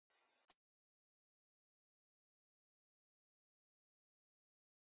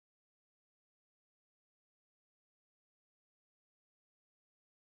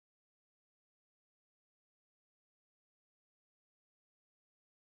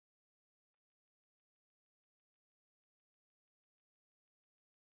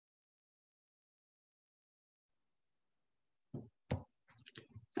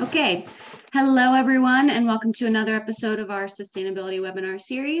Okay, hello everyone and welcome to another episode of our sustainability webinar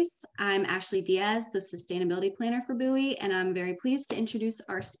series. I'm Ashley Diaz, the sustainability planner for Bowie, and I'm very pleased to introduce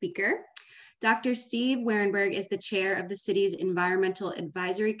our speaker. Dr. Steve Warenberg is the chair of the city's Environmental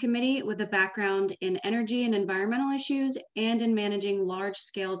Advisory Committee with a background in energy and environmental issues and in managing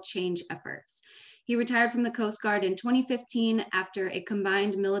large-scale change efforts. He retired from the Coast Guard in 2015 after a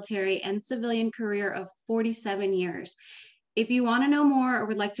combined military and civilian career of 47 years. If you want to know more or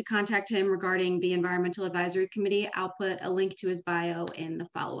would like to contact him regarding the Environmental Advisory Committee, I'll put a link to his bio in the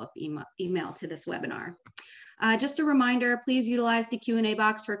follow-up email to this webinar. Just a reminder, please utilize the Q&A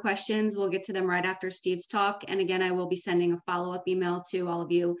box for questions. We'll get to them right after Steve's talk. And again, I will be sending a follow-up email to all of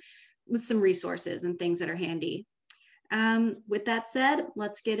you with some resources and things that are handy. With that said,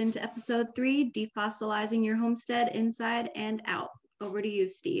 let's get into episode 3, Defossilizing Your Homestead Inside and Out. Over to you,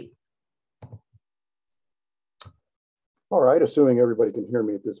 Steve. All right, assuming everybody can hear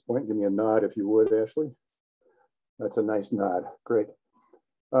me at this point, give me a nod if you would, Ashley. That's a nice nod, great.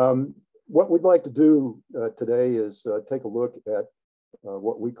 What we'd like to do today is take a look at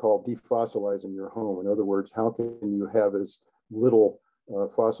what we call defossilizing your home. In other words, how can you have as little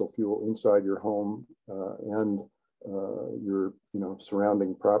fossil fuel inside your home and your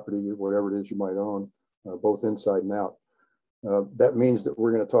surrounding property, whatever it is you might own, both inside and out. That means that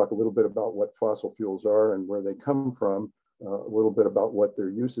we're going to talk a little bit about what fossil fuels are and where they come from, a little bit about what their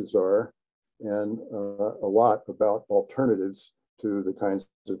uses are, and a lot about alternatives to the kinds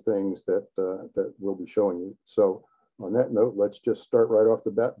of things that we'll be showing you. So on that note, let's just start right off the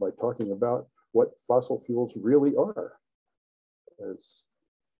bat by talking about what fossil fuels really are.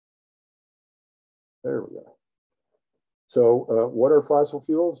 There we go. So what are fossil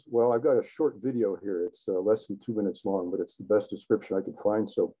fuels? Well, I've got a short video here. It's less than 2 minutes long, but it's the best description I could find,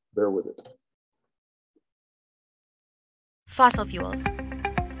 so bear with it. Fossil fuels.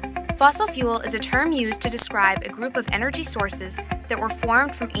 Fossil fuel is a term used to describe a group of energy sources that were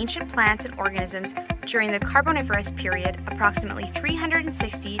formed from ancient plants and organisms during the Carboniferous period approximately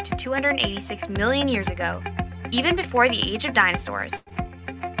 360 to 286 million years ago, even before the age of dinosaurs.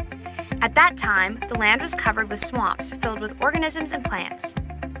 At that time, the land was covered with swamps filled with organisms and plants.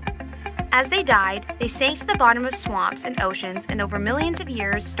 As they died, they sank to the bottom of swamps and oceans and over millions of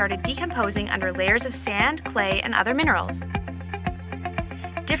years started decomposing under layers of sand, clay, and other minerals.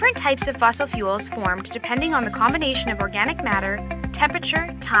 Different types of fossil fuels formed depending on the combination of organic matter,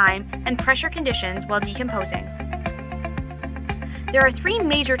 temperature, time, and pressure conditions while decomposing. There are 3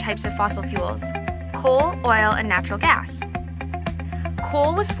 major types of fossil fuels: coal, oil, and natural gas.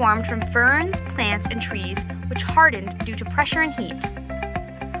 Coal was formed from ferns, plants, and trees, which hardened due to pressure and heat.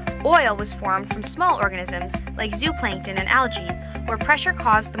 Oil was formed from small organisms like zooplankton and algae, where pressure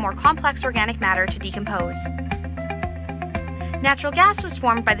caused the more complex organic matter to decompose. Natural gas was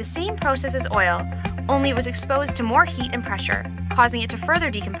formed by the same process as oil, only it was exposed to more heat and pressure, causing it to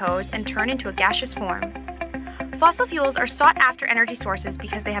further decompose and turn into a gaseous form. Fossil fuels are sought-after energy sources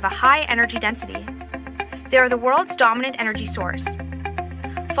because they have a high energy density. They are the world's dominant energy source.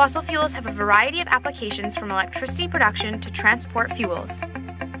 Fossil fuels have a variety of applications from electricity production to transport fuels.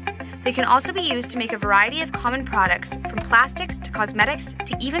 They can also be used to make a variety of common products, from plastics to cosmetics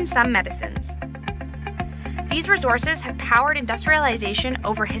to even some medicines. These resources have powered industrialization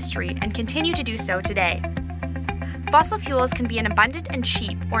over history and continue to do so today. Fossil fuels can be an abundant and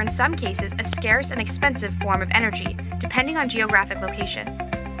cheap, or in some cases, a scarce and expensive form of energy, depending on geographic location.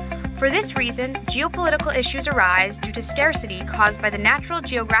 For this reason, geopolitical issues arise due to scarcity caused by the natural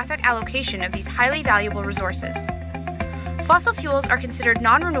geographic allocation of these highly valuable resources. Fossil fuels are considered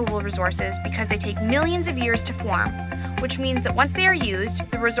non-renewable resources because they take millions of years to form, which means that once they are used,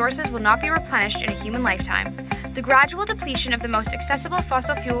 the resources will not be replenished in a human lifetime. The gradual depletion of the most accessible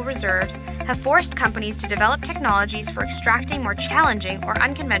fossil fuel reserves have forced companies to develop technologies for extracting more challenging or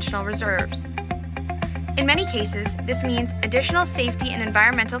unconventional reserves. In many cases, this means additional safety and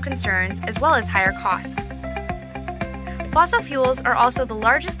environmental concerns as well as higher costs. Fossil fuels are also the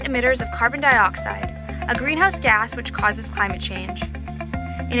largest emitters of carbon dioxide, a greenhouse gas which causes climate change.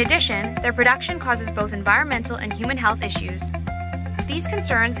 In addition, their production causes both environmental and human health issues. These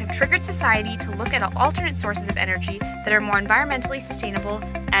concerns have triggered society to look at alternate sources of energy that are more environmentally sustainable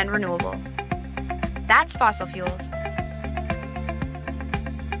and renewable. That's fossil fuels.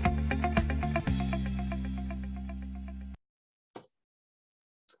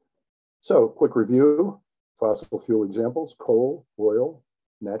 So, quick review: fossil fuel examples: coal, oil,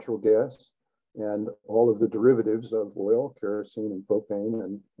 natural gas, and all of the derivatives of oil, kerosene and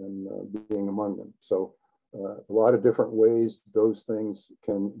propane, and being among them. So a lot of different ways those things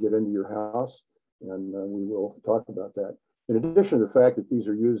can get into your house, and we will talk about that. In addition to the fact that these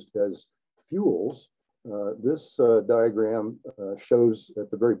are used as fuels, this diagram shows at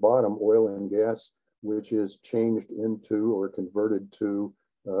the very bottom oil and gas, which is changed into or converted to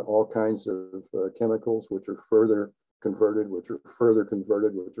all kinds of chemicals, which are further converted, which are further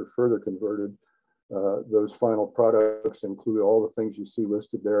converted, which are further converted. Those final products include all the things you see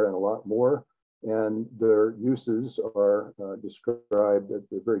listed there and a lot more. And their uses are described at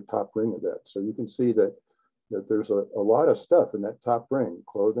the very top ring of that. So you can see that there's a lot of stuff in that top ring: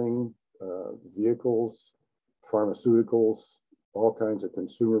 clothing, vehicles, pharmaceuticals, all kinds of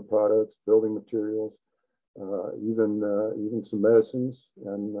consumer products, building materials, even some medicines,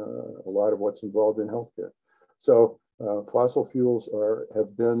 and a lot of what's involved in healthcare. So fossil fuels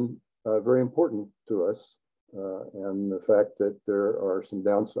have been very important to us, and the fact that there are some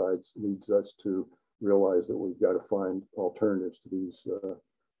downsides leads us to realize that we've got to find alternatives to these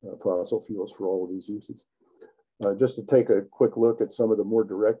fossil fuels for all of these uses. Just to take a quick look at some of the more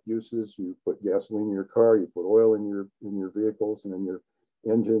direct uses: you put gasoline in your car, you put oil in your vehicles and in your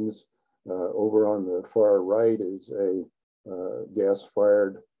engines. Over on the far right is a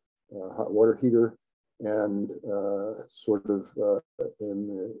gas-fired hot water heater, and sort of in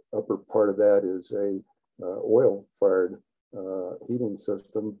the upper part of that is a oil-fired heating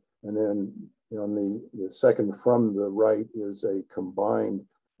system, and then on the second from the right is a combined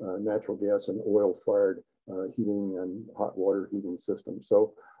natural gas and oil-fired heating and hot water heating system.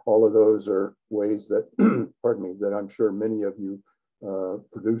 So all of those are ways that, pardon me, that I'm sure many of you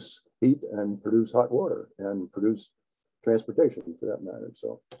produce heat and produce hot water and produce transportation for that matter.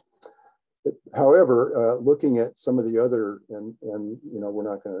 So, however, looking at some of the other, and you know, we're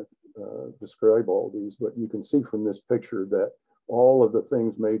not going to describe all of these, but you can see from this picture that all of the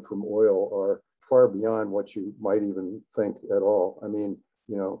things made from oil are far beyond what you might even think at all. I mean,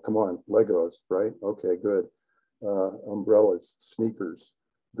 you know, come on, Legos, right? Okay, good. Umbrellas, sneakers,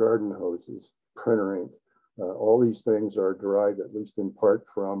 garden hoses, printer ink. All these things are derived, at least in part,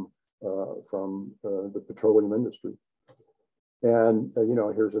 from the petroleum industry. And, you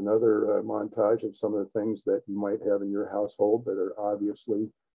know, here's another montage of some of the things that you might have in your household that are obviously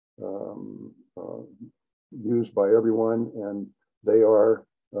used by everyone, and they are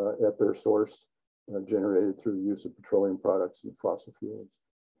at their source generated through the use of petroleum products and fossil fuels.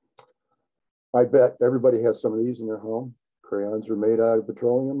 I bet everybody has some of these in their home. Crayons are made out of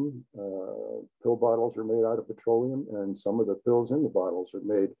petroleum, pill bottles are made out of petroleum, and some of the pills in the bottles are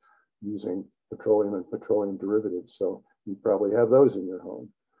made using petroleum and petroleum derivatives. So you probably have those in your home.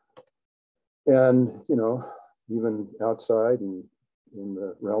 And, you know, even outside and in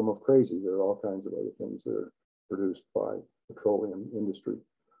the realm of crazy, there are all kinds of other things that are produced by petroleum industry.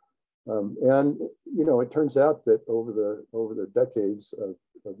 And, you know, it turns out that over the decades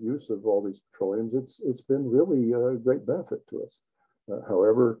of use of all these petroleums, it's been really a great benefit to us.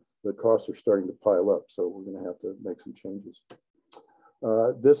 However, the costs are starting to pile up, so we're going to have to make some changes.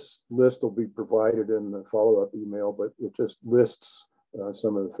 This list will be provided in the follow-up email, but it just lists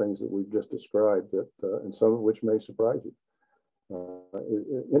some of the things that we've just described, that, and some of which may surprise you.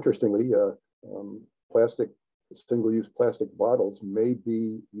 Interestingly, single-use plastic bottles may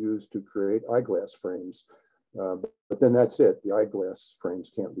be used to create eyeglass frames, but then that's it. The eyeglass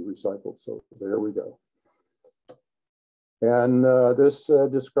frames can't be recycled, so there we go. And this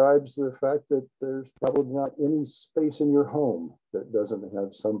describes the fact that there's probably not any space in your home that doesn't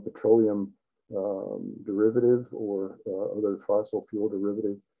have some petroleum derivative or other fossil fuel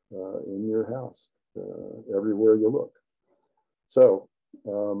derivative in your house, everywhere you look. So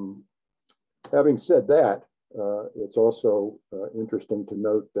having said that, it's also interesting to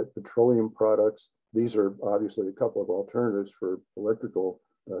note that petroleum products, these are obviously a couple of alternatives for electrical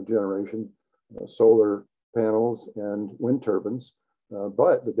generation, solar panels and wind turbines.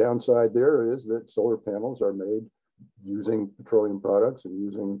 But the downside there is that solar panels are made using petroleum products and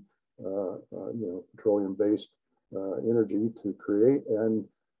using you know, petroleum-based energy to create, and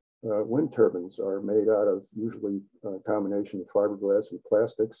wind turbines are made out of usually a combination of fiberglass and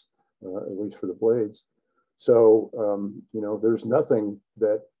plastics, at least for the blades. So you know, there's nothing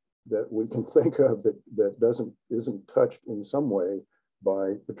that we can think of that isn't touched in some way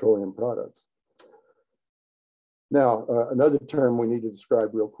by petroleum products. Now, another term we need to describe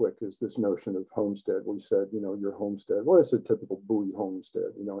real quick is this notion of homestead. We said, you know, your homestead. Well, it's a typical Bowie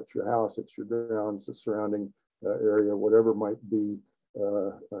homestead. You know, it's your house, it's your grounds, the surrounding area, whatever might be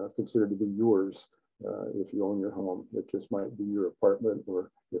considered to be yours if you own your home. It just might be your apartment, or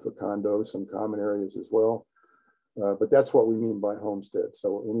if a condo, some common areas as well. But that's what we mean by homestead.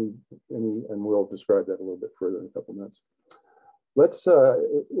 So and we'll describe that a little bit further in a couple minutes.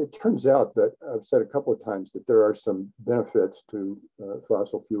 it turns out that I've said a couple of times that there are some benefits to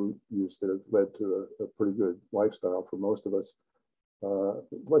fossil fuel use that have led to a pretty good lifestyle for most of us.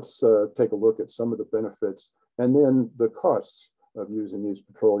 Let's take a look at some of the benefits and then the costs of using these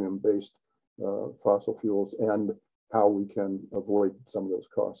petroleum-based fossil fuels and how we can avoid some of those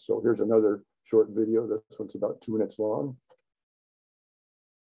costs. So here's another short video. This one's about 2 minutes long.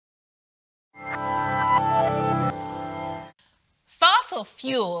 Fossil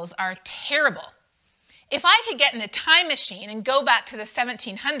fuels are terrible. If I could get in a time machine and go back to the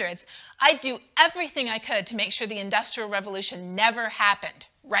 1700s, I'd do everything I could to make sure the Industrial Revolution never happened,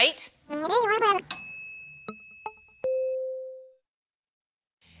 right?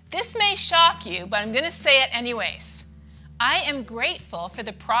 This may shock you, but I'm going to say it anyways. I am grateful for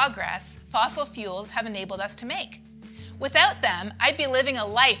the progress fossil fuels have enabled us to make. Without them, I'd be living a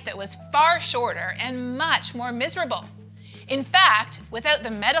life that was far shorter and much more miserable. In fact, without the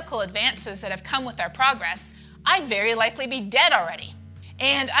medical advances that have come with our progress, I'd very likely be dead already.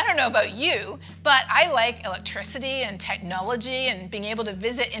 And I don't know about you, but I like electricity and technology and being able to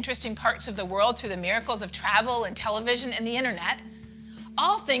visit interesting parts of the world through the miracles of travel and television and the internet.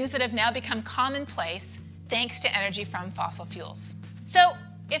 All things that have now become commonplace thanks to energy from fossil fuels. So,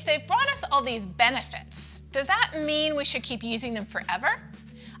 if they've brought us all these benefits, does that mean we should keep using them forever?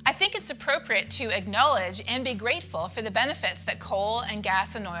 I think it's appropriate to acknowledge and be grateful for the benefits that coal and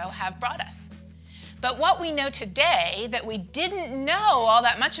gas and oil have brought us. But what we know today that we didn't know all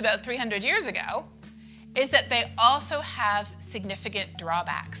that much about 300 years ago is that they also have significant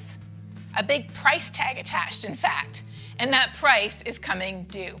drawbacks. A big price tag attached, in fact, and that price is coming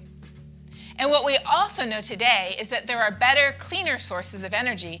due. And what we also know today is that there are better, cleaner sources of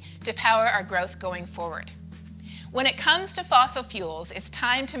energy to power our growth going forward. When it comes to fossil fuels, it's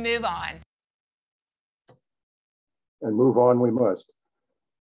time to move on. And move on we must.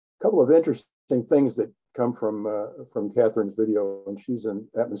 A couple of interesting things that come from Catherine's video, and she's an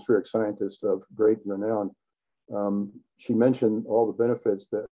atmospheric scientist of great renown. She mentioned all the benefits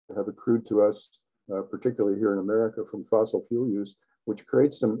that have accrued to us, particularly here in America, from fossil fuel use, which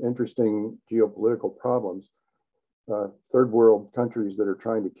creates some interesting geopolitical problems. Third world countries that are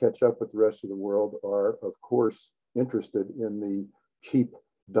trying to catch up with the rest of the world are, of course, interested in the cheap,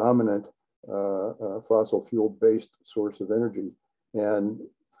 dominant fossil fuel-based source of energy. And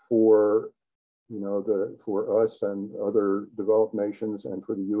for us and other developed nations and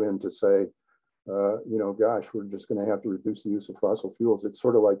for the UN to say, gosh, we're just going to have to reduce the use of fossil fuels. It's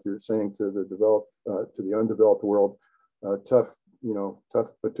sort of like you're saying to the undeveloped world, tough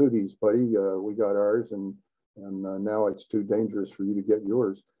patooties, buddy. We got ours, and now it's too dangerous for you to get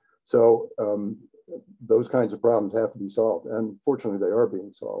yours. So those kinds of problems have to be solved, and fortunately, they are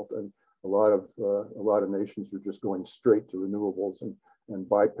being solved. And a lot of nations are just going straight to renewables and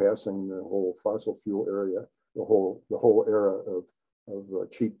bypassing the whole fossil fuel area, the whole era of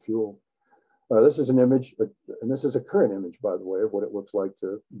cheap fuel. This is an image, and this is a current image, by the way, of what it looks like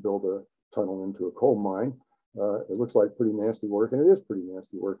to build a tunnel into a coal mine. It looks like pretty nasty work, and it is pretty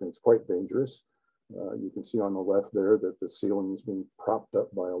nasty work, and it's quite dangerous. You can see on the left there that the ceiling is being propped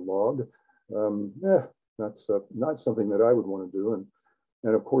up by a log. That's not something that I would want to do.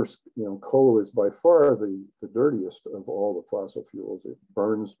 And of course, coal is by far the dirtiest of all the fossil fuels. It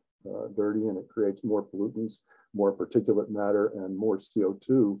burns dirty, and it creates more pollutants, more particulate matter, and more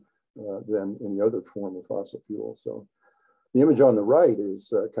CO2 than any other form of fossil fuel. So the image on the right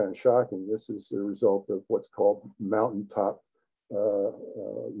is kind of shocking. This is a result of what's called mountaintop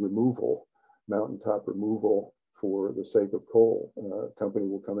removal for the sake of coal. A company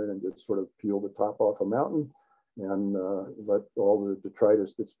will come in and just sort of peel the top off a mountain and let all the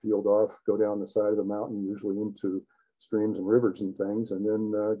detritus that's peeled off go down the side of the mountain, usually into streams and rivers and things, and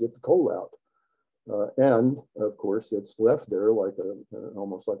then get the coal out. And of course, it's left there like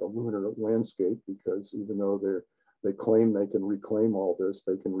almost like a lunar landscape, because even though they claim they can reclaim all this,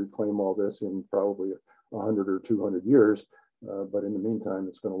 they can reclaim all this in probably 100 or 200 years. But in the meantime,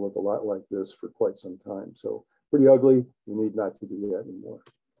 it's going to look a lot like this for quite some time. So pretty ugly. We need not to do that anymore.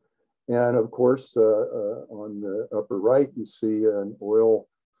 And of course, on the upper right, you see an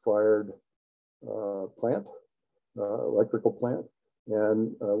oil-fired plant, electrical plant.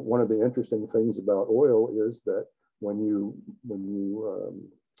 And one of the interesting things about oil is that when you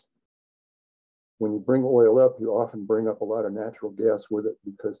bring oil up, you often bring up a lot of natural gas with it,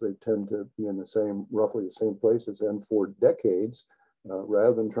 because they tend to be in roughly the same places. And for decades,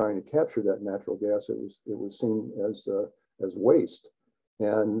 rather than trying to capture that natural gas, it was seen as waste.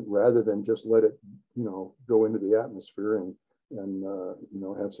 And rather than just let it, go into the atmosphere and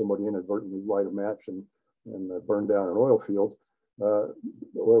have somebody inadvertently light a match and burn down an oil field,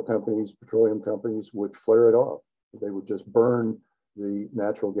 oil companies, petroleum companies would flare it off. They would just burn the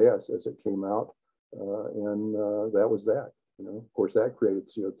natural gas as it came out, and that was that. Of course, that created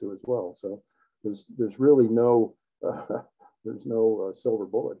CO2 as well. So there's really no there's no silver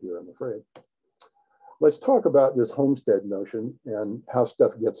bullet here, I'm afraid. Let's talk about this homestead notion and how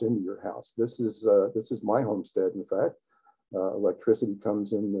stuff gets into your house. This is my homestead, in fact. Electricity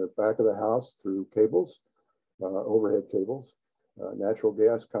comes in the back of the house through cables, overhead cables. Natural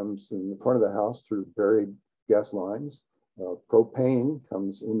gas comes in the front of the house through buried gas lines. Propane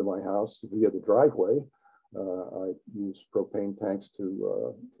comes into my house via the driveway. I use propane tanks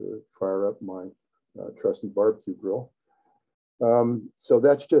to fire up my trusty barbecue grill. So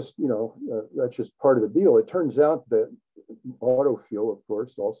that's just, that's just part of the deal. It turns out that auto fuel, of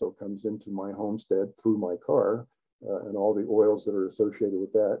course, also comes into my homestead through my car, and all the oils that are associated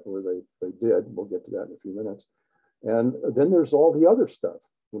with that, or they did. We'll get to that in a few minutes. And then there's all the other stuff,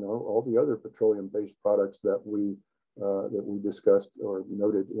 all the other petroleum-based products that we discussed or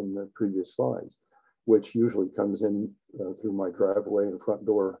noted in the previous slides, which usually comes in through my driveway and front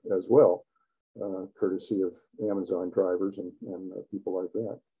door as well, courtesy of Amazon drivers and people like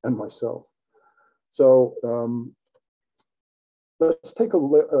that, and myself. So let's take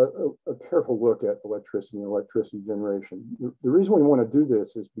a careful look at electricity and electricity generation. The reason we want to do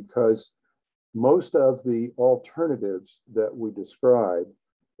this is because most of the alternatives that we describe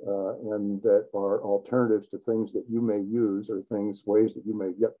and that are alternatives to things that you may use or ways that you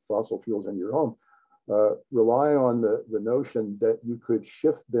may get fossil fuels in your home rely on the notion that you could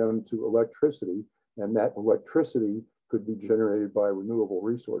shift them to electricity, and that electricity could be generated by renewable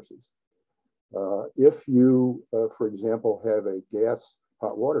resources. If you, for example, have a gas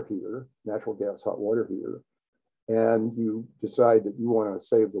hot water heater, natural gas hot water heater, and you decide that you want to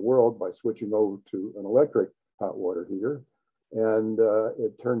save the world by switching over to an electric hot water heater, and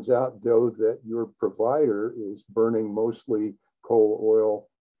it turns out, though, that your provider is burning mostly coal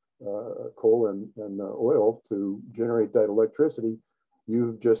and oil to generate that electricity,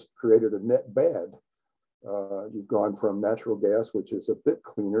 you've just created a net bad. You've gone from natural gas, which is a bit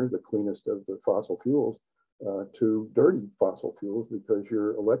cleaner, the cleanest of the fossil fuels, to dirty fossil fuels because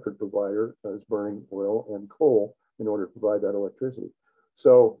your electric provider is burning oil and coal in order to provide that electricity.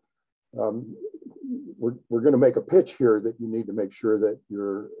 So we're going to make a pitch here that you need to make sure that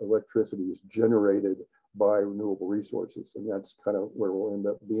your electricity is generated by renewable resources. And that's kind of where we'll end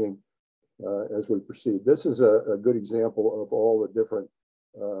up being as we proceed. This is a good example of all the different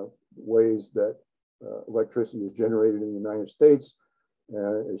ways that electricity is generated in the United States.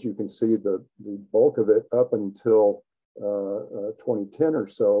 As you can see, the bulk of it up until 2010 or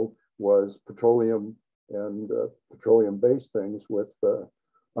so was petroleum and petroleum-based things with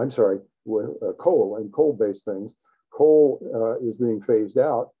coal and coal-based things. Coal is being phased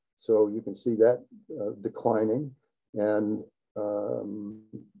out, so you can see that declining, and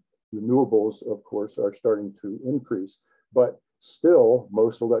renewables, of course, are starting to increase. But still,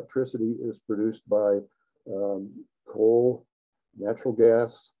 most electricity is produced by coal, natural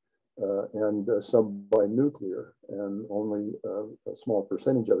gas, and some by nuclear, and only a small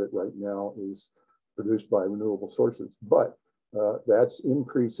percentage of it right now is produced by renewable sources. But that's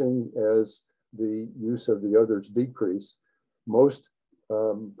increasing as the use of the others decrease. Most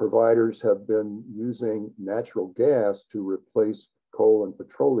providers have been using natural gas to replace coal and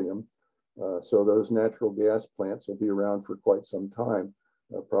petroleum. So those natural gas plants will be around for quite some time,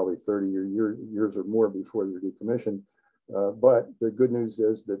 probably 30 years or more before they're decommissioned. But the good news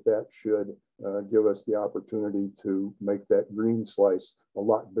is that should give us the opportunity to make that green slice a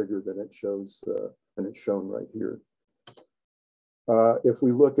lot bigger than it's shown right here. If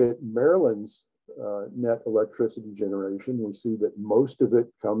we look at Maryland's net electricity generation, we see that most of it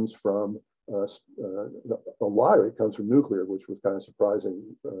comes from, a lot of it comes from nuclear, which was kind of surprising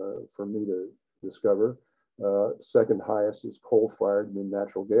for me to discover. Second highest is coal-fired and then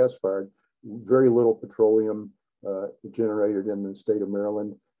natural gas-fired. Very little petroleum generated in the state of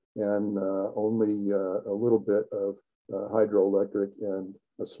Maryland, and only a little bit of hydroelectric and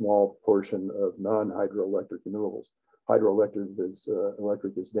a small portion of non-hydroelectric renewables.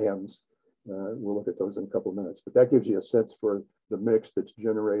 Hydroelectric is dams. We'll look at those in a couple of minutes, but that gives you a sense for the mix that's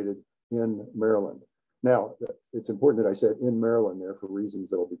generated in Maryland. Now, it's important that I said in Maryland there for reasons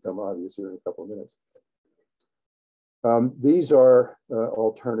that will become obvious here in a couple of minutes. These are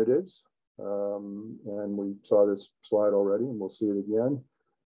alternatives, and we saw this slide already, and we'll see it again.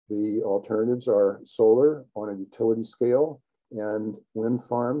 The alternatives are solar on a utility scale and wind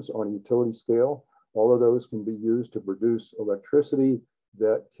farms on a utility scale. All of those can be used to produce electricity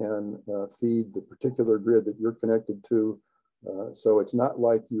that can feed the particular grid that you're connected to, So it's not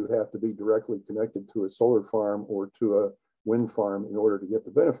like you have to be directly connected to a solar farm or to a wind farm in order to get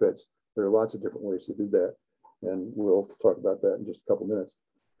the benefits. There are lots of different ways to do that. And we'll talk about that in just a couple minutes.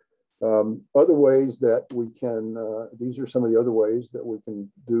 Other ways that we can, these are some of the other ways that we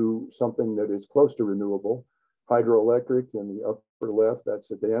can do something that is close to renewable. Hydroelectric in the upper left,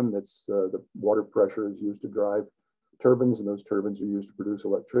 that's a dam that's the water pressure is used to drive turbines, and those turbines are used to produce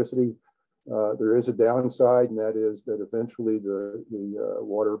electricity. There is a downside, and that is that eventually the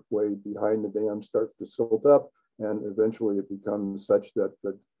waterway behind the dam starts to silt up, and eventually it becomes such that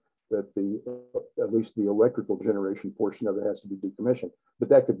at least the electrical generation portion of it has to be decommissioned. But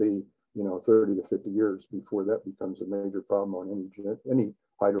that could be, 30 to 50 years before that becomes a major problem on any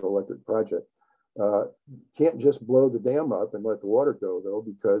hydroelectric project. Can't just blow the dam up and let the water go, though,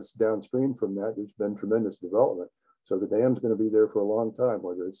 because downstream from that, there's been tremendous development. So the dam's going to be there for a long time,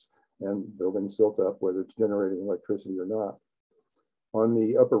 and building silt up, whether it's generating electricity or not. On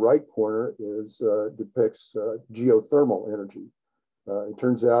the upper right corner depicts geothermal energy. It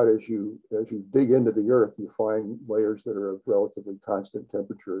turns out as you dig into the earth, you find layers that are of relatively constant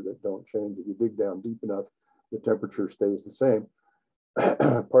temperature that don't change. If you dig down deep enough, the temperature stays the same.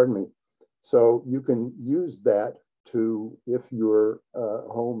 Pardon me. So you can use that to, if your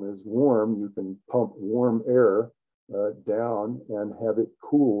home is warm, you can pump warm air down and have it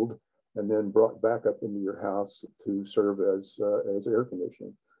cooled and then brought back up into your house to serve as air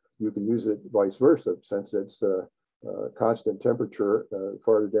conditioning. You can use it vice versa, since it's constant temperature.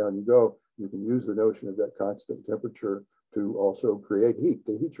 Farther down you go, you can use the notion of that constant temperature to also create heat,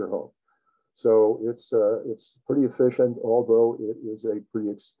 to heat your home. So it's pretty efficient, although it is a pretty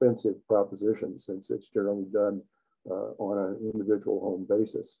expensive proposition, since it's generally done on an individual home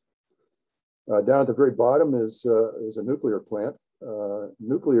basis. Down at the very bottom is a nuclear plant.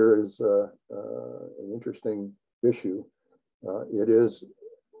 Nuclear is an interesting issue. It is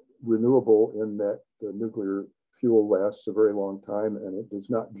renewable in that the nuclear fuel lasts a very long time, and it does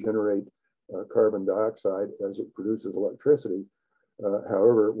not generate carbon dioxide as it produces electricity.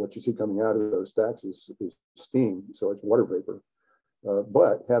 However, what you see coming out of those stacks is steam, so it's water vapor.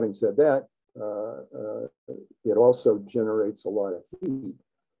 But having said that, it also generates a lot of heat.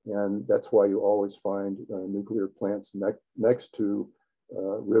 And that's why you always find nuclear plants next to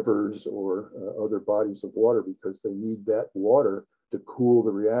rivers or other bodies of water, because they need that water to cool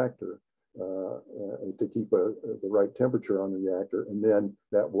the reactor, to keep the right temperature on the reactor. And then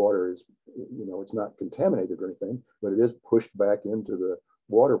that water is, it's not contaminated or anything, but it is pushed back into the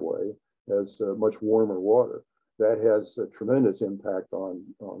waterway as much warmer water. That has a tremendous impact on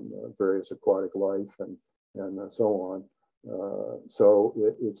various aquatic life and so on. So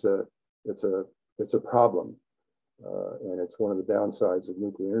it's a problem, and it's one of the downsides of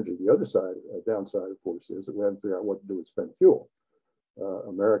nuclear energy. The other downside, of course, is that we haven't figured out what to do with spent fuel.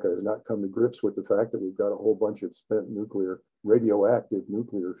 America has not come to grips with the fact that we've got a whole bunch of spent radioactive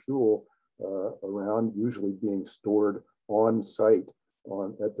nuclear fuel around, usually being stored on site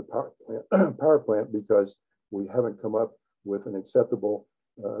at the power plant, because we haven't come up with an acceptable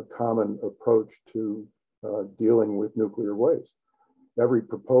common approach to dealing with nuclear waste. Every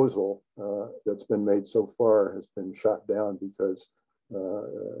proposal that's been made so far has been shot down because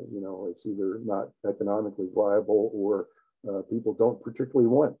it's either not economically viable, or people don't particularly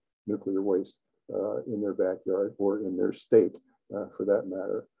want nuclear waste in their backyard or in their state, for that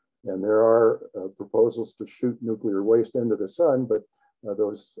matter. And there are proposals to shoot nuclear waste into the sun, but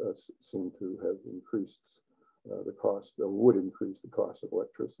those seem to have increased the cost, or would increase the cost of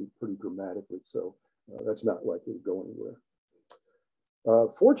electricity pretty dramatically. So that's not likely to go anywhere.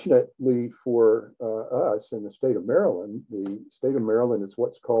 Fortunately for us in the state of Maryland, the state of Maryland is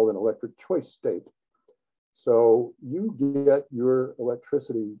what's called an electric choice state. So you get your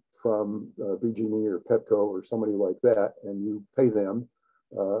electricity from BG&E or Pepco or somebody like that, and you pay them.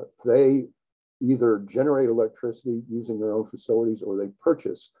 They either generate electricity using their own facilities, or they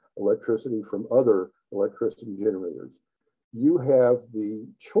purchase electricity from other electricity generators. You have the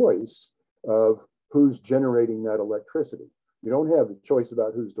choice of who's generating that electricity. You don't have the choice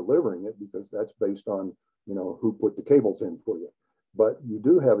about who's delivering it, because that's based on, who put the cables in for you. But you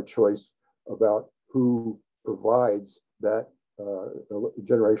do have a choice about who provides that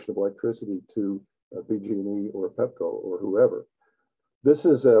generation of electricity to BG&E or Pepco or whoever. This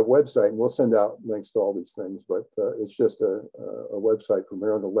is a website, and we'll send out links to all these things, but it's just a website for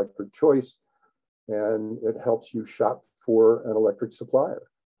Maryland Electric Choice, and it helps you shop for an electric supplier.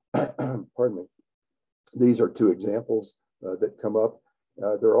 Pardon me. These are two examples that come up.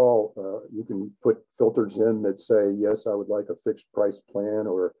 They're all, you can put filters in that say, yes, I would like a fixed price plan,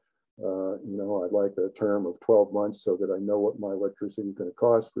 or You know, I'd like a term of 12 months so that I know what my electricity is going to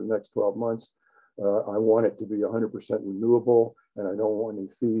cost for the next 12 months. I want it to be 100% renewable, and I don't want any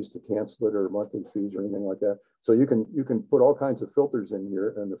fees to cancel it or monthly fees or anything like that. So you can put all kinds of filters in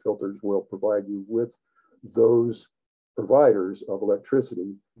here, and the filters will provide you with those providers of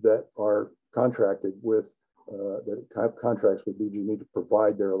electricity that are contracted with, that have contracts with BG&E to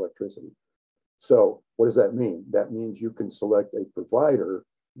provide their electricity. So what does that mean? That means you can select a provider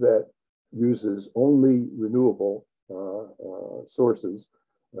that uses only renewable sources,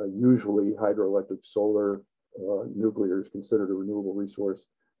 usually hydroelectric, solar, nuclear is considered a renewable resource,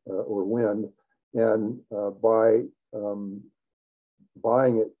 or wind. And by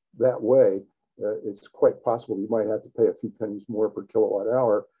buying it that way, it's quite possible you might have to pay a few pennies more per kilowatt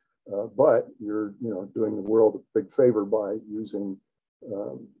hour, but you're doing the world a big favor by using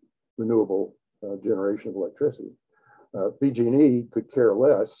renewable generation of electricity. BG&E could care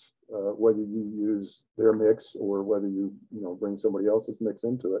less whether you use their mix or whether you bring somebody else's mix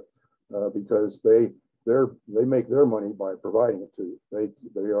into it, because they make their money by providing it to you.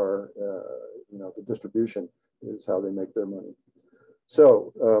 They are the distribution is how they make their money.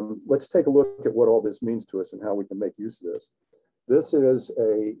 So let's take a look at what all this means to us and how we can make use of this. This is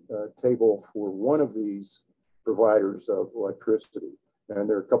a table for one of these providers of electricity. And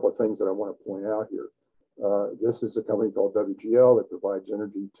there are a couple of things that I want to point out here. This is a company called WGL that provides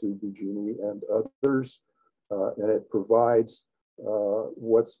energy to BG&E and others. And it provides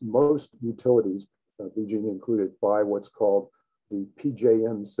what's most utilities, BG&E included, buy what's called the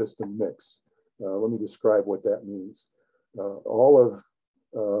PJM system mix. Let me describe what that means. Well,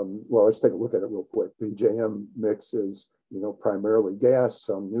 let's take a look at it real quick. PJM mix is, primarily gas,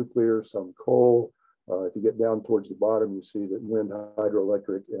 some nuclear, some coal. If you get down towards the bottom, you see that wind,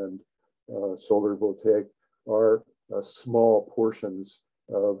 hydroelectric, and solar voltaic are small portions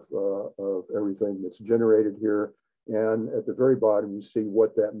of everything that's generated here. And at the very bottom, you see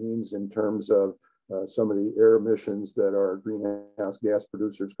what that means in terms of some of the air emissions that are greenhouse gas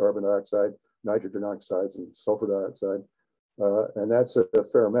producers, carbon dioxide, nitrogen oxides, and sulfur dioxide. And that's a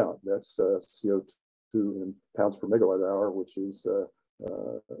fair amount. That's CO2 in pounds per megawatt hour, which is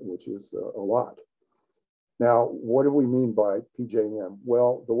a lot. Now, what do we mean by PJM?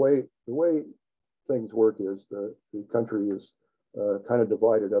 Well, the way things work is the country is kind of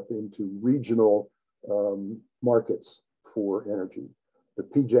divided up into regional markets for energy. The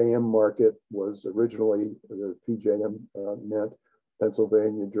PJM market was originally, the PJM meant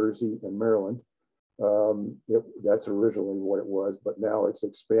Pennsylvania, Jersey, and Maryland. That's originally what it was, but now it's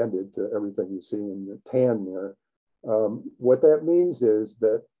expanded to everything you see in the tan there. What that means is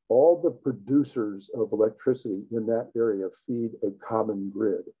that all the producers of electricity in that area feed a common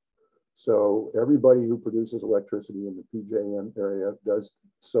grid. So everybody who produces electricity in the PJM area does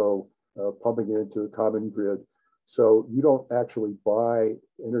so, pumping it into a common grid. So you don't actually buy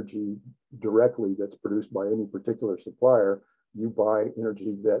energy directly that's produced by any particular supplier. You buy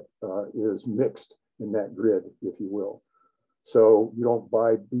energy that is mixed in that grid, if you will. So you don't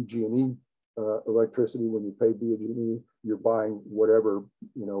buy BG&E electricity when you pay BG&E. You're buying whatever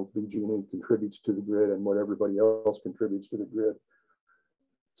BG&E contributes to the grid and what everybody else contributes to the grid.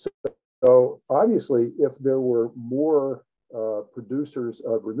 So obviously, if there were more producers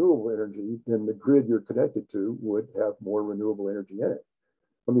of renewable energy, then the grid you're connected to would have more renewable energy in it.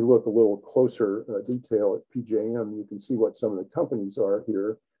 Let me look a little closer detail at PJM. You can see what some of the companies are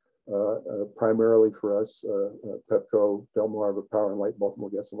here. Primarily for us, Pepco, Delmarva Power and Light, Baltimore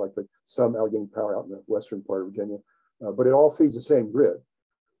Gas and Electric, some Allegheny Power out in the western part of Virginia, but it all feeds the same grid.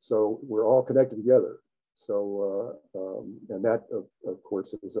 So we're all connected together. So, and that of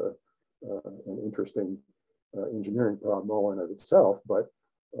course is an interesting engineering problem all in of itself, but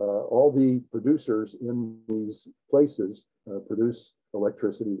all the producers in these places produce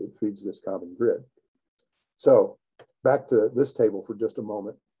electricity that feeds this common grid. So back to this table for just a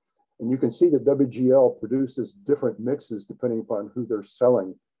moment. And you can see that WGL produces different mixes depending upon who they're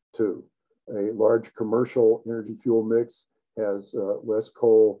selling to. A large commercial energy fuel mix has less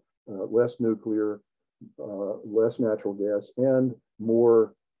coal, less nuclear, less natural gas, and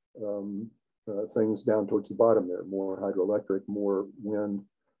more things down towards the bottom there, more hydroelectric, more wind,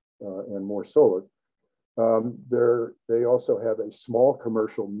 and more solar. They also have a small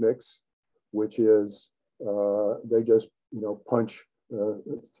commercial mix, which is they just punch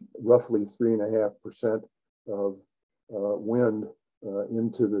roughly 3.5% of wind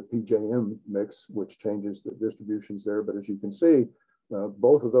into the PJM mix, which changes the distributions there. But as you can see,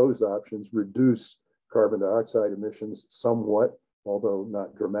 both of those options reduce carbon dioxide emissions somewhat, although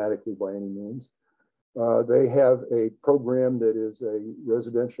not dramatically by any means. They have a program that is a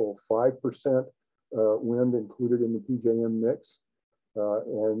residential 5% wind included in the PJM mix.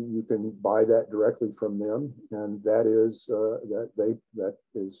 And you can buy that directly from them, and that is that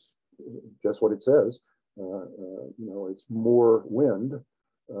is just what it says. It's more wind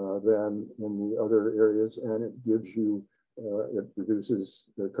than in the other areas, and it gives you it reduces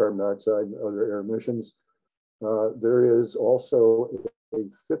the carbon dioxide and other air emissions. There is also a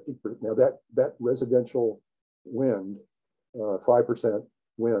 50%. Now that residential wind, 5%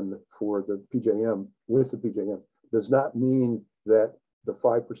 wind for the PJM with the PJM does not mean that the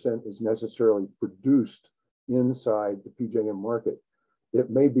 5% is necessarily produced inside the PJM market. It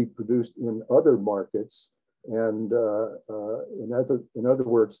may be produced in other markets, and in other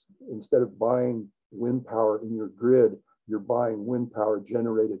words, instead of buying wind power in your grid, you're buying wind power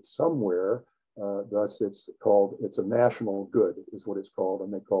generated somewhere. Thus, it's a national good, is what it's called,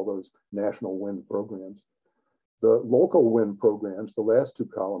 and they call those national wind programs. The local wind programs, the last two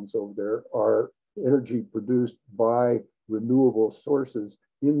columns over there, are energy produced by renewable sources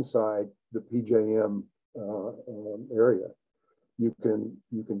inside the PJM area. You can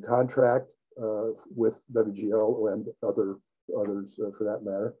contract with WGL and others for that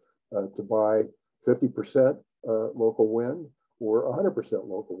matter to buy 50% local wind or 100%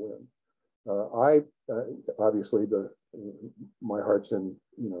 local wind. Obviously my heart's in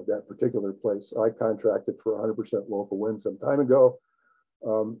that particular place. I contracted for 100% local wind some time ago.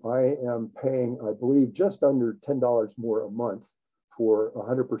 I am paying, I believe, just under $10 more a month for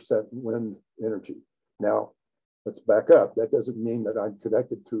 100% wind energy. Now, let's back up. That doesn't mean that I'm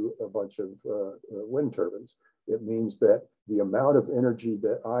connected to a bunch of wind turbines. It means that the amount of energy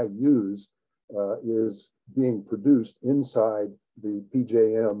that I use is being produced inside the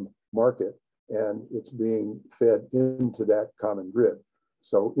PJM market, and it's being fed into that common grid.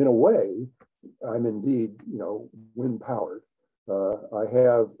 So in a way, I'm indeed, wind powered. I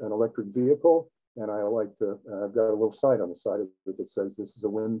have an electric vehicle, and I've got a little sign on the side of it that says this is a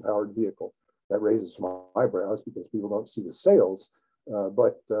wind powered vehicle. That raises some eyebrows because people don't see the sales,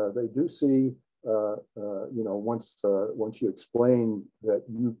 but they do see, once you explain that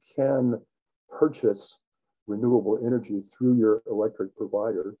you can purchase renewable energy through your electric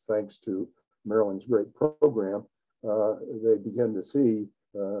provider, thanks to Maryland's great program, they begin to see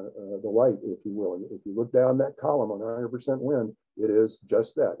the light, if you will. If you look down that column on 100% wind, it is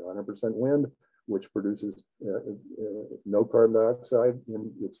just that, 100% wind, which produces no carbon dioxide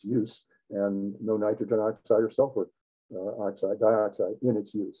in its use and no nitrogen oxide or sulfur dioxide in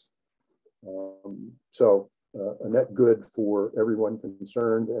its use. So a net good for everyone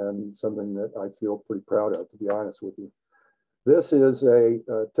concerned, and something that I feel pretty proud of, to be honest with you. This is a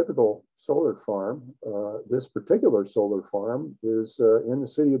typical solar farm. This particular solar farm is in the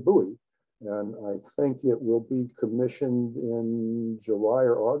city of Bowie, and I think it will be commissioned in July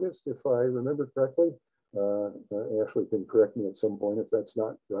or August, if I remember correctly. Ashley can correct me at some point if that's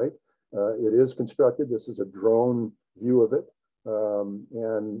not right. It is constructed. This is a drone view of it,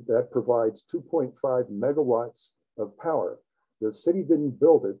 and that provides 2.5 megawatts of power. The city didn't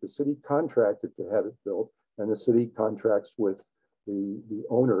build it. The city contracted to have it built, and the city contracts with the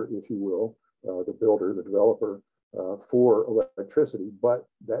owner, if you will, the builder, the developer, for electricity. But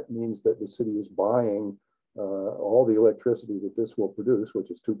that means that the city is buying all the electricity that this will produce, which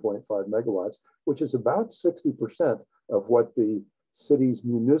is 2.5 megawatts, which is about 60% of what the city's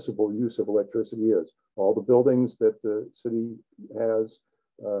municipal use of electricity is. All the buildings that the city has,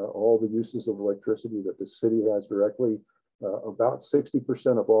 all the uses of electricity that the city has directly, about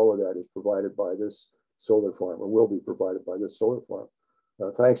 60% of all of that is provided by this solar farm, or will be provided by this solar farm.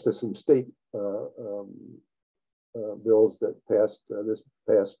 Thanks to some state bills that passed this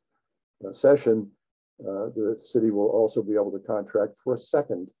past session, the city will also be able to contract for a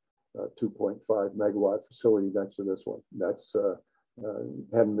second 2.5 megawatt facility next to this one. That's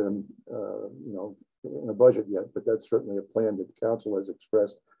hadn't been in a budget yet, but that's certainly a plan that the council has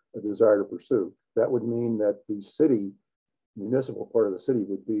expressed a desire to pursue. That would mean that the city, municipal part of the city,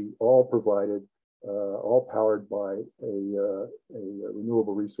 would be all provided, all powered by a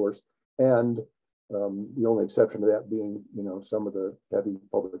renewable resource, and the only exception to that being, some of the heavy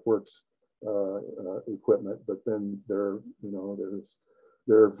public works equipment. But then there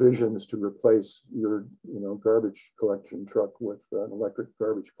are visions to replace your garbage collection truck with an electric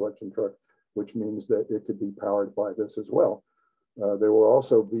garbage collection truck, which means that it could be powered by this as well. There will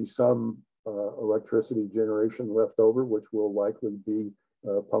also be some electricity generation left over, which will likely be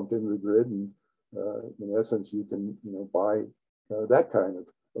pumped into the grid, and in essence, you can buy that kind of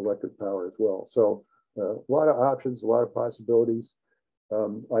electric power as well. So a lot of options, a lot of possibilities.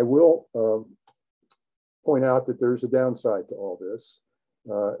 I will point out that there's a downside to all this.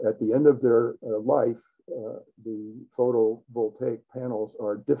 At the end of their life, the photovoltaic panels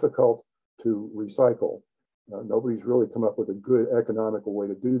are difficult to recycle. Nobody's really come up with a good economical way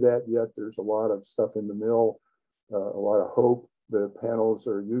to do that yet. There's a lot of stuff in the mill, a lot of hope. The panels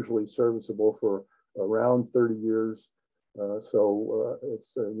are usually serviceable for around 30 years. It's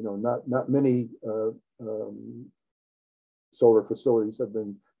not many solar facilities have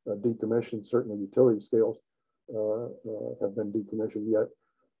been decommissioned. Certainly utility scales have been decommissioned yet,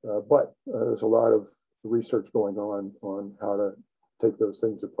 but there's a lot of research going on how to take those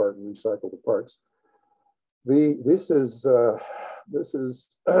things apart and recycle the parts. These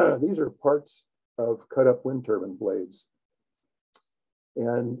are parts of cut up wind turbine blades.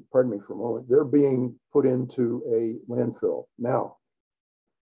 And pardon me for a moment, they're being put into a landfill. Now,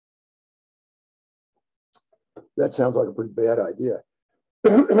 that sounds like a pretty bad idea.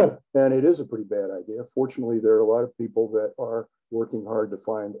 And it is a pretty bad idea. Fortunately, there are a lot of people that are working hard to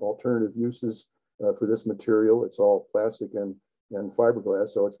find alternative uses for this material. It's all plastic and fiberglass,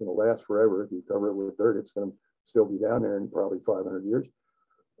 so it's going to last forever. If you cover it with dirt, it's going to still be down there in probably 500 years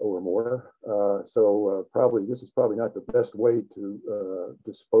or more. Probably this is probably not the best way to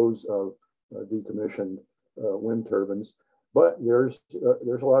dispose of decommissioned wind turbines. But there's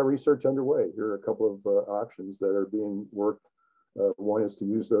a lot of research underway. Here are a couple of options that are being worked. One is to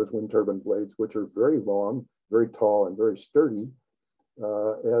use those wind turbine blades, which are very long, very tall, and very sturdy,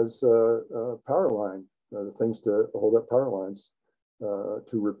 as power line, the things to hold up power lines,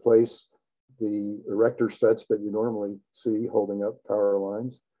 to replace the erector sets that you normally see holding up power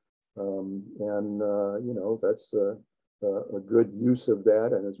lines. That's a good use of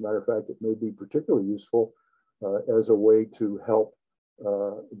that. And as a matter of fact, it may be particularly useful as a way to help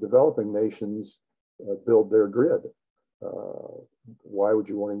developing nations build their grid. Why would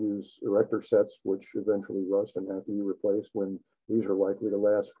you want to use erector sets, which eventually rust and have to be replaced, when these are likely to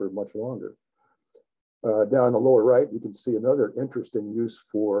last for much longer? Down in the lower right, you can see another interesting use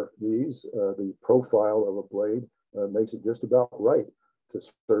for these. The profile of a blade makes it just about right to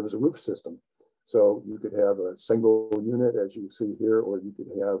serve as a roof system. So you could have a single unit, as you see here, or you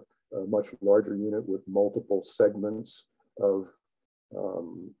could have a much larger unit with multiple segments of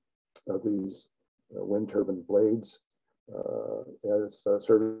these wind turbine blades as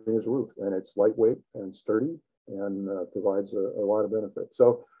serving as a roof. And it's lightweight and sturdy and provides a lot of benefit.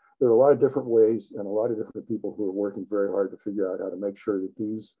 So there are a lot of different ways and a lot of different people who are working very hard to figure out how to make sure that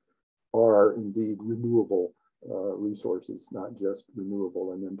these are indeed renewable resources, not just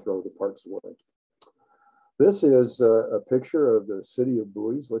renewable and then throw the parts away. This is a picture of the city of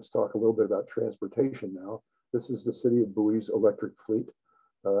Bowie. Let's talk a little bit about transportation now. This is the city of Bowie's electric fleet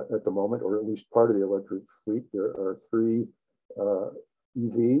at the moment, or at least part of the electric fleet. There are 3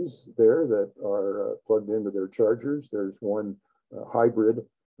 EVs there that are plugged into their chargers. There's one hybrid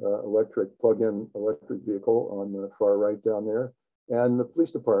electric plug-in electric vehicle on the far right down there. And the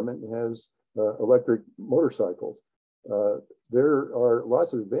police department has electric motorcycles. There are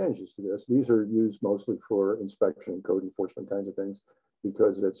lots of advantages to this. These are used mostly for inspection, code enforcement kinds of things,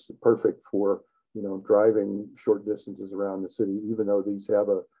 because it's perfect for driving short distances around the city, even though these have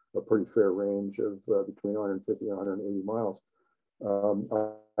a pretty fair range of between 150 and 180 miles.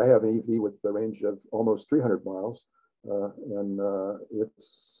 I have an EV with a range of almost 300 miles, and it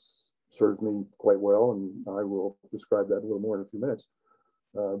serves me quite well, and I will describe that a little more in a few minutes.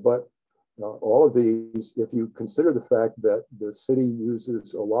 But all of these, if you consider the fact that the city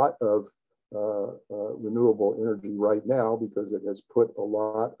uses a lot of renewable energy right now because it has put a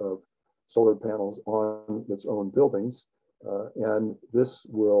lot of solar panels on its own buildings, and this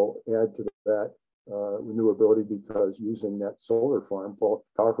will add to that renewability because using that solar farm,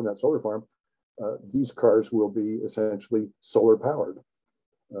 power from that solar farm, these cars will be essentially solar powered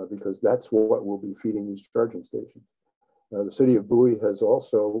because that's what will be feeding these charging stations. The city of Bowie has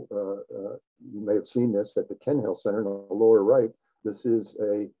also, you may have seen this at the Ken Hill Center in the lower right. This is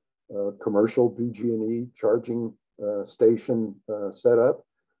a commercial BG&E charging station setup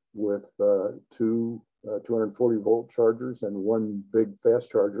with 2 240-volt chargers and 1 big fast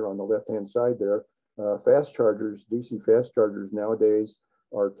charger on the left-hand side there. Fast chargers, DC fast chargers nowadays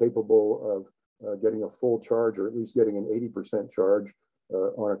are capable of getting a full charge, or at least getting an 80% charge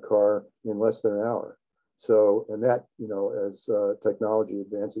on a car in less than an hour. So, and that, as technology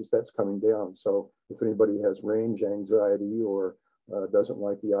advances, that's coming down. So if anybody has range anxiety or doesn't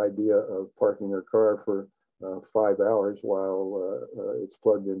like the idea of parking their car for 5 hours while it's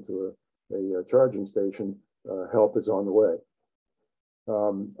plugged into a charging station, help is on the way.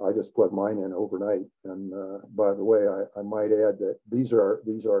 I just plugged mine in overnight. And by the way, I might add that these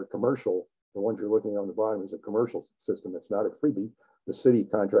are commercial the ones you're looking at on the bottom is a commercial system. It's not a freebie. The city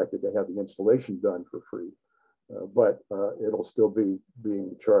contracted to have the installation done for free, but it'll still be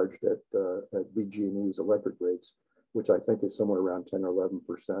being charged at BG&E's electric rates, which I think is somewhere around 10 or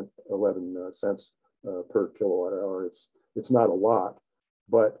 11 cents per kilowatt hour. It's not a lot,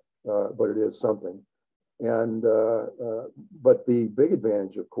 but it is something. And but the big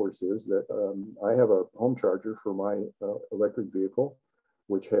advantage, of course, is that I have a home charger for my electric vehicle,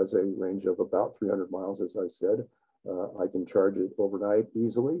 which has a range of about 300 miles, as I said. I can charge it overnight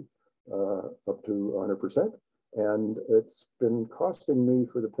easily, up to 100%. And it's been costing me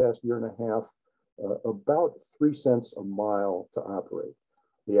for the past year and a half about 3 cents a mile to operate.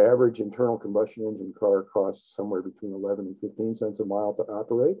 The average internal combustion engine car costs somewhere between 11 and 15 cents a mile to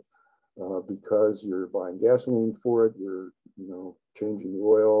operate. Because you're buying gasoline for it, you're changing the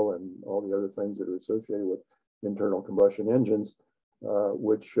oil and all the other things that are associated with internal combustion engines,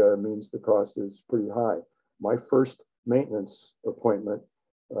 which means the cost is pretty high. My first maintenance appointment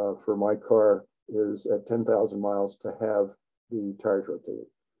for my car is at 10,000 miles to have the tires rotated.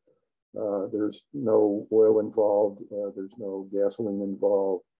 There's no oil involved, there's no gasoline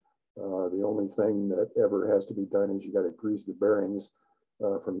involved. The only thing that ever has to be done is you got to grease the bearings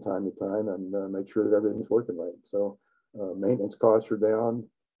from time to time and make sure that everything's working right. So maintenance costs are down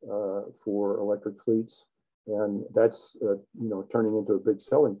for electric fleets, and that's turning into a big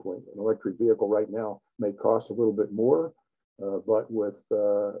selling point. An electric vehicle right now may cost a little bit more, but with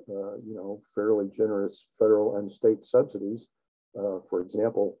fairly generous federal and state subsidies. For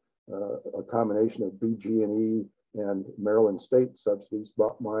example, a combination of BG&E and Maryland state subsidies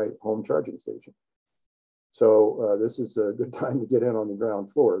bought my home charging station. So this is a good time to get in on the ground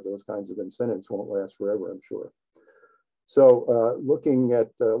floor. Those kinds of incentives won't last forever, I'm sure. So looking at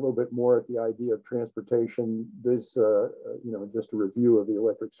a little bit more at the idea of transportation, this, just a review of the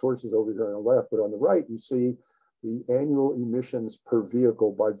electric sources over here on the left, but on the right, you see the annual emissions per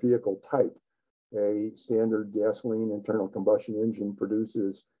vehicle by vehicle type. A standard gasoline internal combustion engine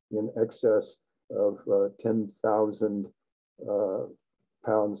produces in excess of 10,000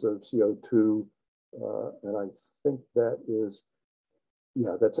 pounds of CO2. And I think that is,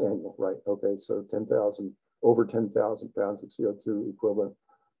 yeah, that's annual, right? Okay, so over 10,000 pounds of CO2 equivalent.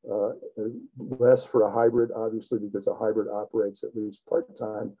 Less for a hybrid, obviously, because a hybrid operates at least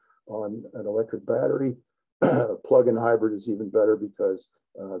part-time on an electric battery. Plug-in hybrid is even better because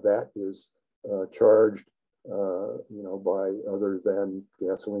that is charged, by other than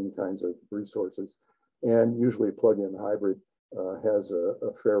gasoline kinds of resources. And usually a plug-in hybrid has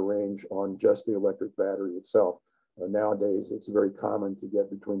a fair range on just the electric battery itself. Nowadays, it's very common to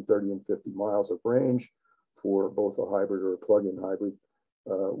get between 30 and 50 miles of range for both a hybrid or a plug-in hybrid,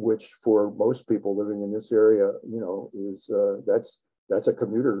 which for most people living in this area, is that's a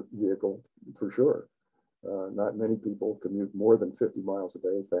commuter vehicle for sure. Not many people commute more than 50 miles a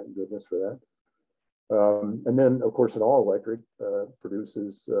day, thank goodness for that. And then, of course, an all-electric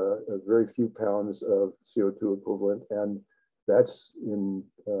produces a very few pounds of CO2 equivalent, and that's in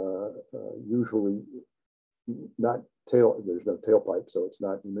usually not there's no tailpipe, so it's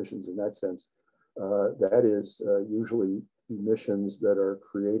not emissions in that sense. That is usually emissions that are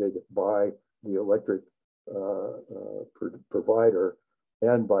created by the electric provider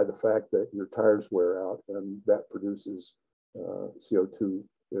and by the fact that your tires wear out, and that produces CO2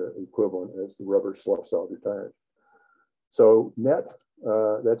 equivalent as the rubber sloughs off your tires. So net,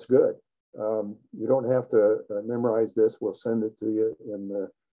 that's good. You don't have to memorize this. We'll send it to you in the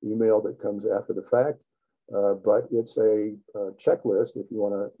email that comes after the fact. But it's a checklist if you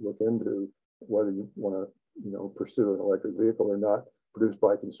want to look into whether you want to, pursue an electric vehicle or not, produced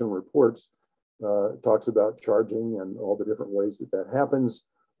by Consumer Reports. It talks about charging and all the different ways that happens,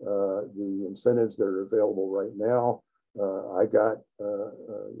 the incentives that are available right now. I got,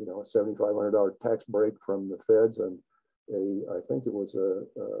 a $7,500 tax break from the feds, and I think it was a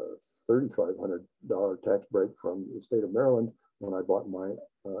 $3,500 tax break from the state of Maryland when I bought my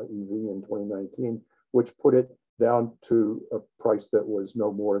EV in 2019, which put it down to a price that was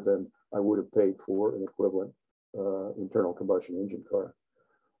no more than I would have paid for an equivalent internal combustion engine car.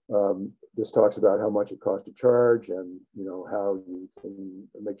 This talks about how much it costs to charge, and how you can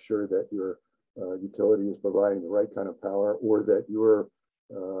make sure that your utility is providing the right kind of power, or that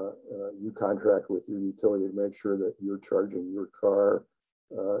you contract with your utility to make sure that you're charging your car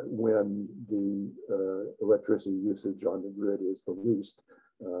when the electricity usage on the grid is the least,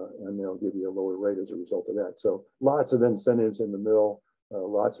 and they'll give you a lower rate as a result of that. So lots of incentives in the middle,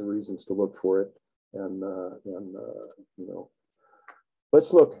 lots of reasons to look for it, and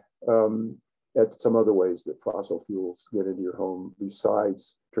let's look at some other ways that fossil fuels get into your home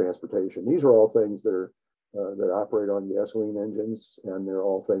besides transportation. These are all things that are that operate on gasoline engines, and they're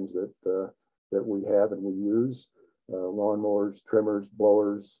all things that that we have and we use. Lawnmowers, trimmers,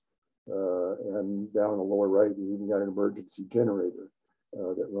 blowers, and down in the lower right, we even got an emergency generator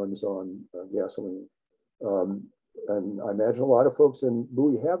that runs on gasoline. And I imagine a lot of folks in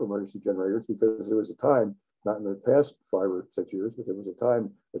Bowie have emergency generators, because there was a time, not in the past 5 or 6 years, but there was a time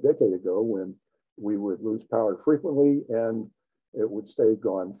a decade ago when we would lose power frequently and it would stay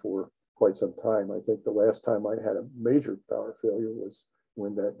gone for quite some time. I think the last time I had a major power failure was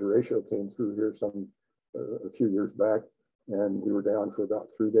when that derecho came through here a few years back, and we were down for about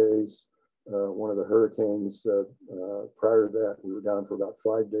 3 days. One of the hurricanes prior to that, we were down for about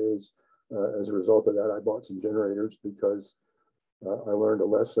 5 days. As a result of that, I bought some generators because I learned a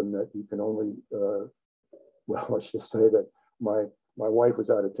lesson that you can only, well, let's just say that my wife was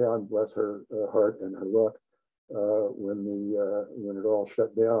out of town, bless her heart and her luck, when it all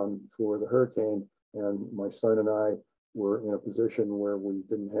shut down for the hurricane, and my son and I were in a position where we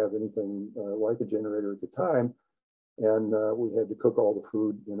didn't have anything like a generator at the time, and we had to cook all the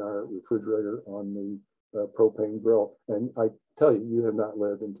food in our refrigerator on the propane grill. And I tell you, you have not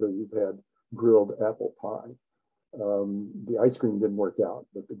lived until you've had grilled apple pie. The ice cream didn't work out,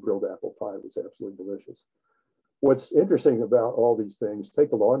 but the grilled apple pie was absolutely delicious. What's interesting about all these things, take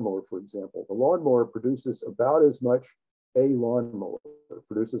the lawnmower, for example. The lawnmower produces about as much,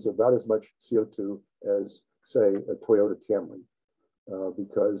 produces about as much CO2 as, say, a Toyota Camry,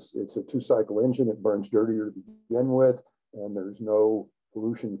 because it's a 2-cycle engine. It burns dirtier to begin with, and there's no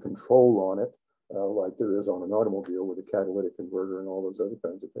pollution control on it, like there is on an automobile with a catalytic converter and all those other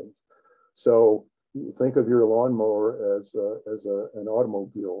kinds of things. So you think of your lawnmower as an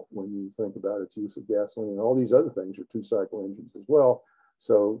automobile when you think about its use of gasoline. And all these other things are 2-cycle engines as well.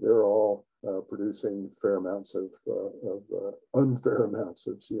 So they're all producing fair amounts of unfair amounts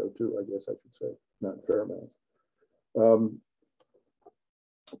of CO2, I guess I should say, not fair amounts.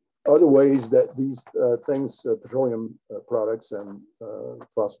 Other ways that these things, petroleum products and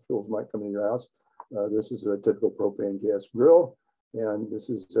fossil fuels might come into your house. This is a typical propane gas grill. And this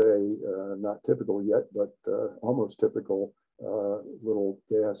is a not typical yet, but almost typical little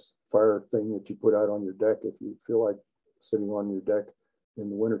gas fire thing that you put out on your deck if you feel like sitting on your deck in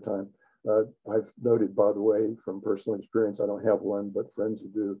the wintertime. I've noted, by the way, from personal experience, I don't have one, but friends who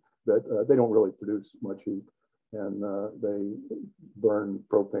do, that they don't really produce much heat. And they burn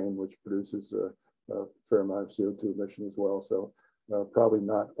propane, which produces a fair amount of CO2 emission as well. So probably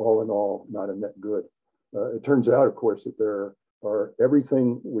not, all in all, not a net good. It turns out, of course, that there are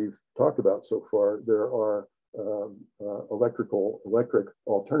everything we've talked about so far, there are electric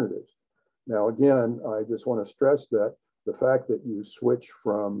alternatives. Now, again, I just want to stress that the fact that you switch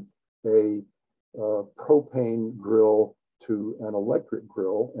from a propane grill to an electric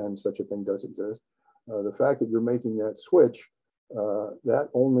grill, and such a thing does exist, the fact that you're making that switch, that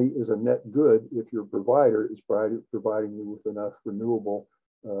only is a net good if your provider is providing you with enough renewable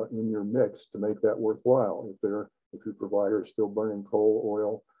in your mix to make that worthwhile. If your provider is still burning coal,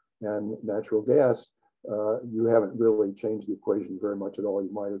 oil, and natural gas, you haven't really changed the equation very much at all.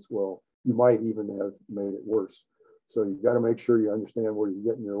 You might even have made it worse. So you've got to make sure you understand where you're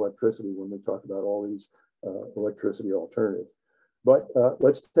getting your electricity when we talk about all these electricity alternatives. But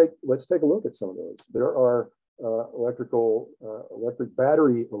let's take a look at some of those. There are electric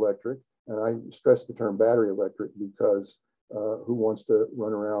battery electric, and I stress the term battery electric because who wants to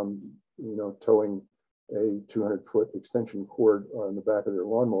run around, towing a 200-foot extension cord on the back of their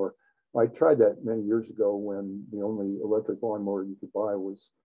lawnmower? I tried that many years ago when the only electric lawnmower you could buy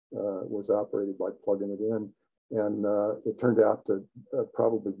was operated by plugging it in, and it turned out to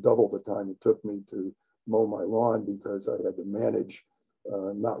probably double the time it took me to mow my lawn, because I had to manage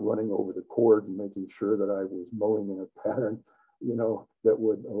not running over the cord and making sure that I was mowing in a pattern, that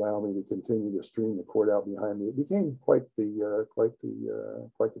would allow me to continue to stream the cord out behind me. It became quite the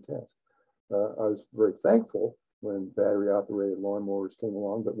task. I was very thankful when battery operated lawnmowers came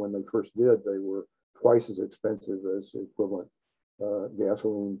along, but when they first did, they were twice as expensive as equivalent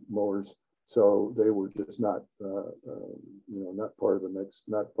gasoline mowers. So they were just not, not part of the mix,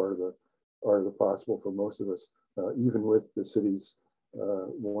 not part of the art of the possible for most of us, even with the city's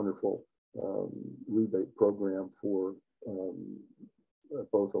wonderful rebate program for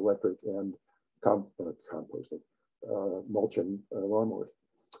both electric and composting, mulching lawnmowers.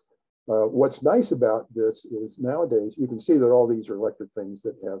 What's nice about this is nowadays you can see that all these are electric things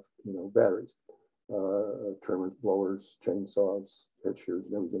that have batteries, trimmers, blowers, chainsaws, head shears,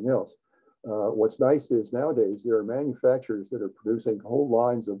 and everything else. What's nice is nowadays there are manufacturers that are producing whole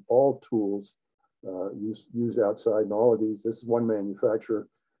lines of all tools used outside, and all of these. This is one manufacturer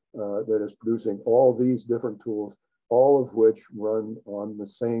that is producing all these different tools, all of which run on the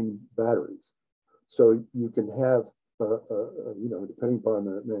same batteries. So you can have, depending upon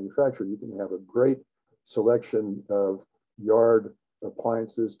the manufacturer, you can have a great selection of yard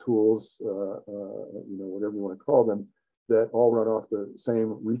appliances, tools, whatever you want to call them, that all run off the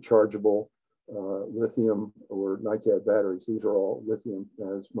same rechargeable lithium or NiCad batteries. These are all lithium,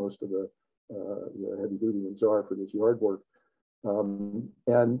 as most of the heavy duty ones are for this yard work.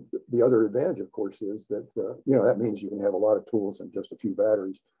 And the other advantage, of course, is that, that means you can have a lot of tools and just a few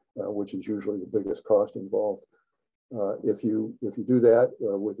batteries, which is usually the biggest cost involved. If you do that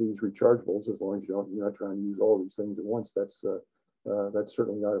with these rechargeables, as long as you're not trying to use all these things at once, that's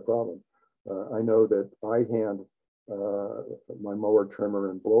certainly not a problem. I know that my mower, trimmer,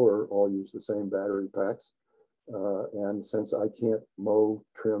 and blower all use the same battery packs. And since I can't mow,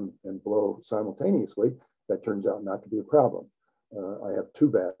 trim, and blow simultaneously, that turns out not to be a problem. I have two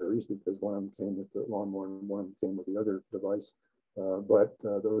batteries because one of them came with the lawnmower and one of them came with the other device. But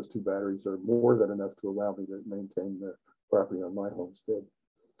those two batteries are more than enough to allow me to maintain the property on my homestead.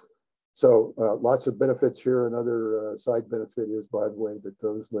 So lots of benefits here. Another side benefit is, by the way, that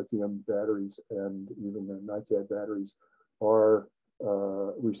those lithium batteries and even the NiCad batteries are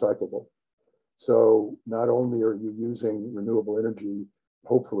recyclable. So not only are you using renewable energy,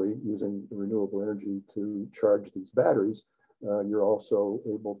 hopefully using renewable energy to charge these batteries, you're also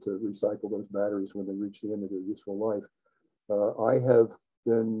able to recycle those batteries when they reach the end of their useful life. I have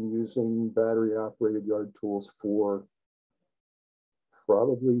been using battery operated yard tools for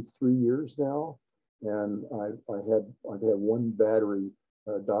probably 3 years now, and I've had one battery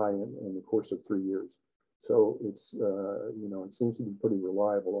die in the course of 3 years. So it's it seems to be pretty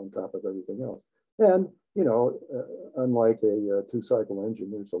reliable on top of everything else. And unlike a two-cycle engine,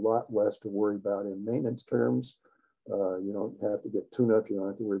 there's a lot less to worry about in maintenance terms. You don't have to get tune-up. You don't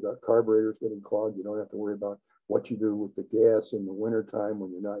have to worry about carburetors getting clogged. You don't have to worry about what you do with the gas in the wintertime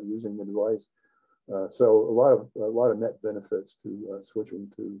when you're not using the device. So a lot of net benefits to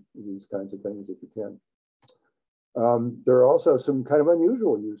switching to these kinds of things if you can. There are also some kind of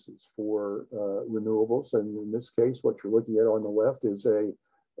unusual uses for renewables, and in this case, what you're looking at on the left is a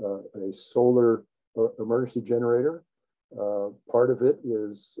solar emergency generator. Part of it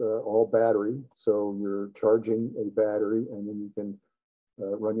is all battery, so you're charging a battery, and then you can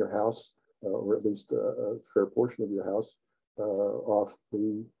run your house, or at least a fair portion of your house, off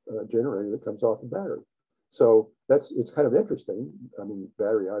the generator that comes off the battery. So it's kind of interesting. I mean,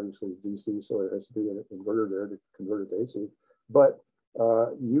 battery obviously is DC, so it has to be an inverter there to convert it to AC. But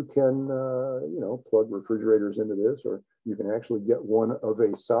you can, plug refrigerators into this, or you can actually get one of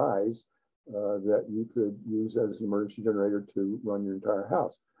a size that you could use as an emergency generator to run your entire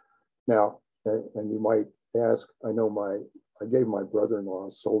house. Now, and you might ask, I gave my brother-in-law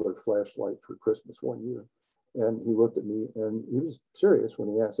a solar flashlight for Christmas one year, and he looked at me and he was serious when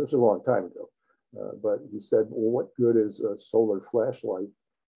he asked. This was a long time ago, but he said, "Well, what good is a solar flashlight?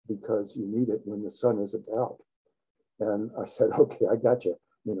 Because you need it when the sun isn't out." And I said, "Okay, I got you.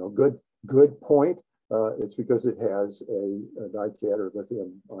 Good point. It's because it has a NiCad or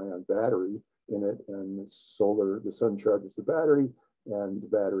lithium-ion battery in it, and the sun charges the battery, and the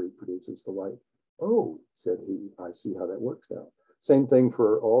battery produces the light." "Oh," said he, "I see how that works now." Same thing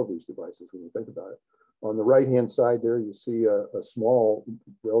for all of these devices when you think about it. On the right-hand side there, you see a small,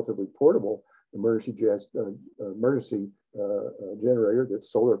 relatively portable emergency generator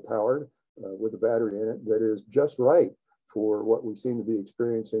that's solar powered with a battery in it that is just right for what we seem to be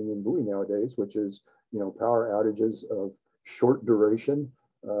experiencing in Bowie nowadays, which is power outages of short duration,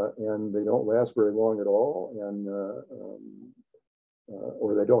 and they don't last very long at all, and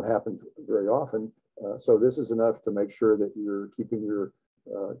or they don't happen very often. So this is enough to make sure that you're keeping your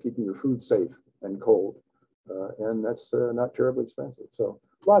food safe and cold, and that's not terribly expensive. So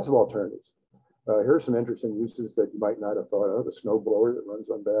lots of alternatives. Here's some interesting uses that you might not have thought of: a snow blower that runs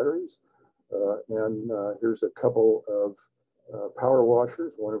on batteries, and here's a couple of power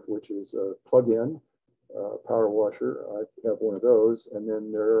washers, one of which is a plug-in power washer. I have one of those, and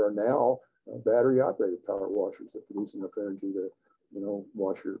then there are now battery-operated power washers that produce enough energy to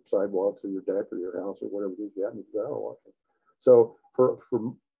wash your sidewalks or your deck or your house or whatever it is you happen to power washing. So for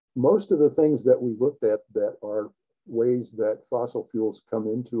most of the things that we looked at that are ways that fossil fuels come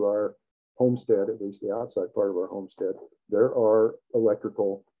into our homestead, at least the outside part of our homestead, there are electric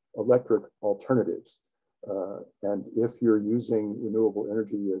alternatives. And if you're using renewable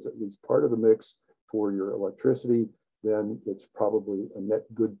energy as at least part of the mix for your electricity, then it's probably a net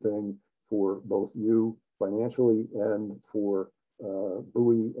good thing for both you financially and for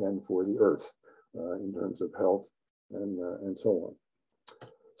Bowie and for the Earth in terms of health and so on.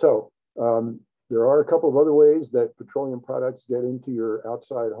 So there are a couple of other ways that petroleum products get into your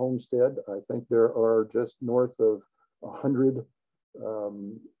outside homestead. I think there are just north of 100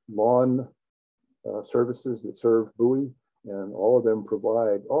 lawn services that serve Bowie, and all of them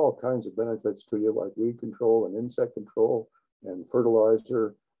provide all kinds of benefits to you, like weed control and insect control and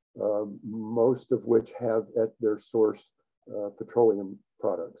fertilizer, most of which have at their source petroleum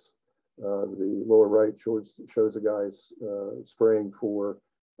products. The lower right shows a guy spraying for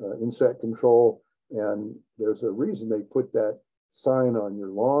insect control, and there's a reason they put that sign on your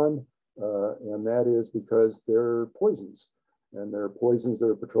lawn, and that is because they're poisons. And they're poisons that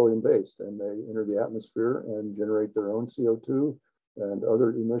are petroleum based, and they enter the atmosphere and generate their own CO2 and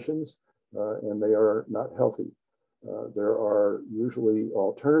other emissions, and they are not healthy. There are usually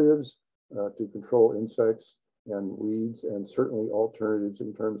alternatives to control insects and weeds, and certainly alternatives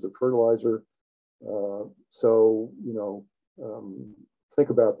in terms of fertilizer. So, you know, think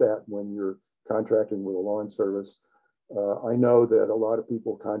about that when you're contracting with a lawn service. I know that a lot of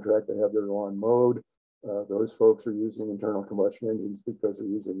people contract to have their lawn mowed. Those folks are using internal combustion engines because they're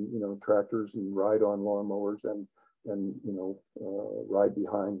using, you know, tractors and ride-on lawnmowers and you know,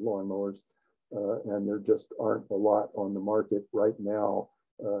 ride-behind lawnmowers, and there just aren't a lot on the market right now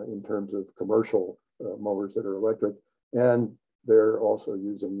in terms of commercial mowers that are electric, and they're also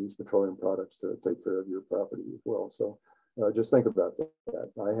using these petroleum products to take care of your property as well. So just think about that.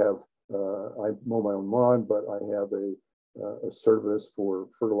 I mow my own lawn, but I have a service for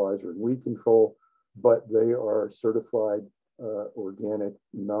fertilizer and weed control, but they are certified organic,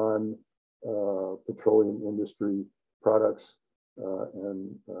 non-petroleum industry products,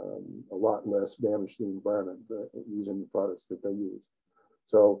 and a lot less damage to the environment using the products that they use.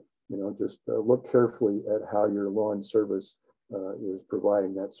 So, you know, just look carefully at how your lawn service is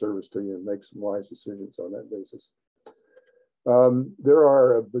providing that service to you and make some wise decisions on that basis. There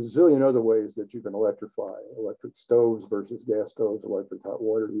are a bazillion other ways that you can electrify: electric stoves versus gas stoves, electric hot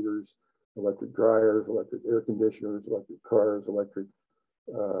water heaters, electric dryers, electric air conditioners, electric cars, electric,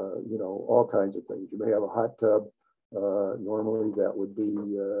 you know, all kinds of things. You may have a hot tub. Normally that would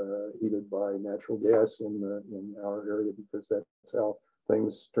be heated by natural gas in our area because that's how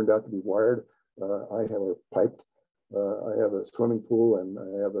things turned out to be wired. I have a piped, I have a swimming pool, and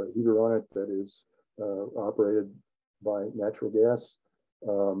I have a heater on it that is operated by natural gas.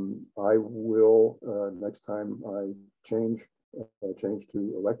 I will, next time I change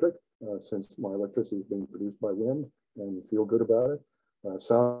to electric, since my electricity is being produced by wind and feel good about it.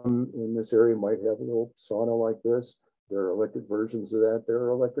 Some in this area might have a little sauna like this. There are electric versions of that. There are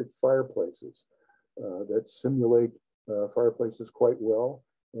electric fireplaces that simulate fireplaces quite well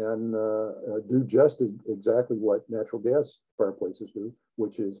and do just exactly what natural gas fireplaces do,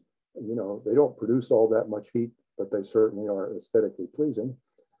 which is, you know, they don't produce all that much heat, but they certainly are aesthetically pleasing.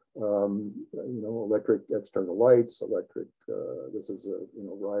 You know, electric external lights, electric, this is a, you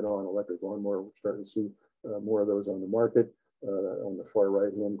know, ride-on electric lawnmower. We're starting to see more of those on the market. On the far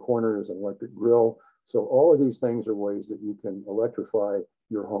right-hand corner is an electric grill. So all of these things are ways that you can electrify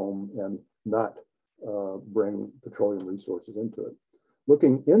your home and not bring petroleum resources into it.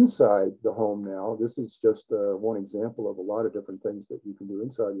 Looking inside the home now, this is just one example of a lot of different things that you can do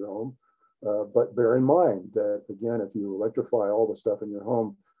inside your home. But bear in mind that, again, if you electrify all the stuff in your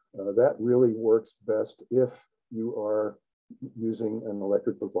home, that really works best if you are using an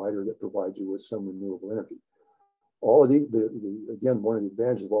electric provider that provides you with some renewable energy. All of again, one of the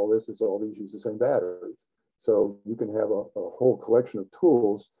advantages of all this is all these use the same batteries. So you can have a whole collection of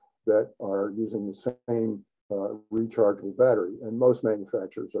tools that are using the same rechargeable battery. And most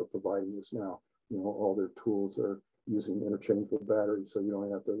manufacturers are providing this now. You know, all their tools are using interchangeable batteries, so you don't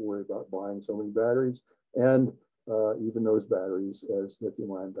have to worry about buying so many batteries. And even those batteries, as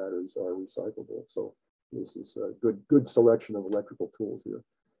lithium-ion batteries, are recyclable. So this is a good selection of electrical tools here.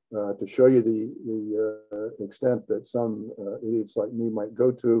 To show you the extent that some idiots like me might go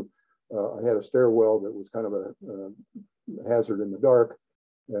to, I had a stairwell that was kind of a hazard in the dark.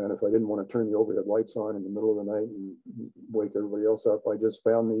 And if I didn't want to turn the overhead lights on in the middle of the night and wake everybody else up, I just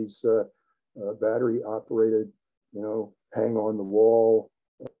found these battery operated, you know, hang on the wall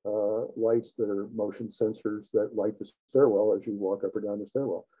lights that are motion sensors that light the stairwell as you walk up or down the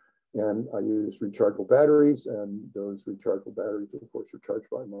stairwell. And I use rechargeable batteries, and those rechargeable batteries, of course, are charged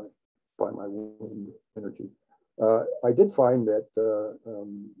by my wind energy. I did find that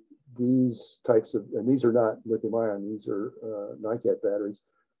these types of, and these are not lithium ion, these are NiCad batteries.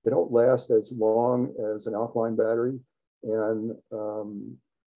 They don't last as long as an alkaline battery and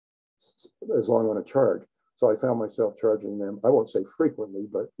as long on a charge. So I found myself charging them, I won't say frequently,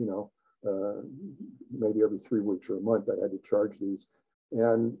 but, you know, maybe every 3 weeks or a month I had to charge these.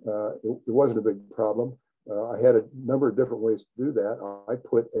 and it wasn't a big problem. I had a number of different ways to do that. I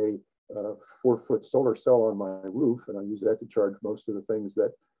put a 4-foot solar cell on my roof, and I use that to charge most of the things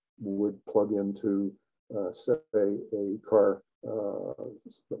that would plug into, say, a car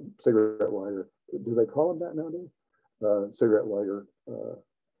cigarette lighter. Do they call them that nowadays? Cigarette lighter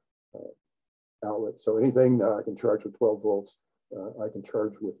outlet. So anything that I can charge with 12 volts, I can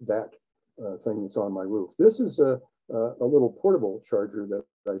charge with that thing that's on my roof. This is a little portable charger that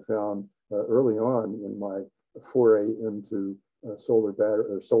I found early on in my foray into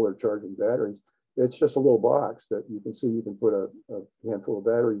solar charging batteries. It's just a little box that you can see. You can put a handful of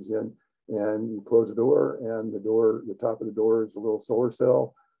batteries in, and you close the door, and the top of the door is a little solar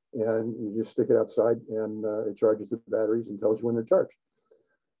cell, and you just stick it outside, and it charges the batteries and tells you when they're charged.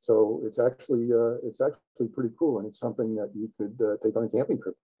 So it's actually pretty cool, and it's something that you could take on a camping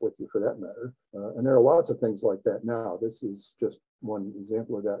trip with you, for that matter. And there are lots of things like that now. This is just one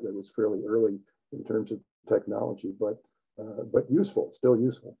example of that was fairly early in terms of technology, but useful, still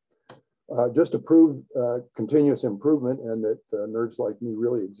useful. Just to prove continuous improvement and that nerds like me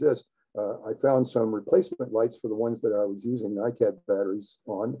really exist, I found some replacement lights for the ones that I was using NiCad batteries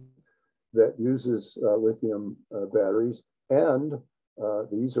on that uses lithium batteries, and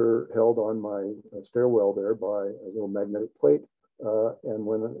these are held on my stairwell there by a little magnetic plate. And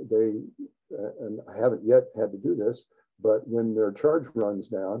when and I haven't yet had to do this, but when their charge runs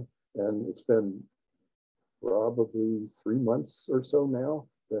down, and it's been probably 3 months or so now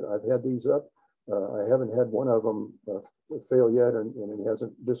that I've had these up, I haven't had one of them fail yet, and it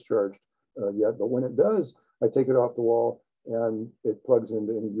hasn't discharged yet. But when it does, I take it off the wall, and it plugs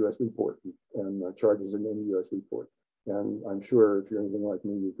into any USB port and charges in any USB port. And I'm sure if you're anything like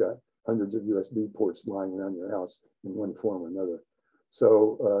me, you've got hundreds of USB ports lying around your house in one form or another.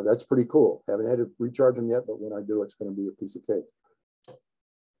 So that's pretty cool. Haven't had to recharge them yet, but when I do, it's going to be a piece of cake.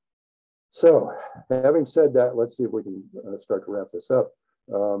 So having said that, let's see if we can start to wrap this up.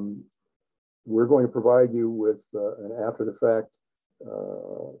 We're going to provide you with an after-the-fact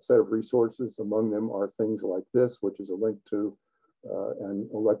set of resources. Among them are things like this, which is a link to an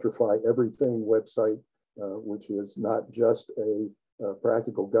Electrify Everything website, which is not just a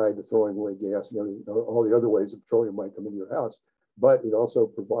practical guide to throwing away gas and everything, all the other ways that petroleum might come into your house, but it also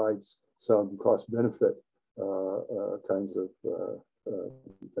provides some cost-benefit kinds of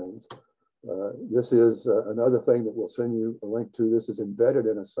things. This is another thing that we'll send you a link to. This is embedded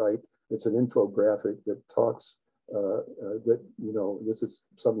in a site. It's an infographic that talks that, this is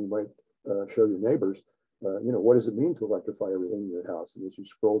something you might show your neighbors. What does it mean to electrify everything in your house? And as you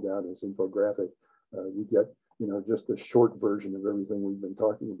scroll down this infographic, you get, just the short version of everything we've been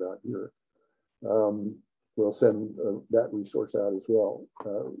talking about here. We'll send that resource out as well.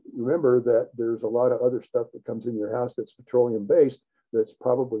 Remember that there's a lot of other stuff that comes in your house that's petroleum based that's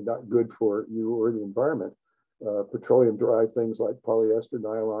probably not good for you or the environment. Petroleum-derived things like polyester,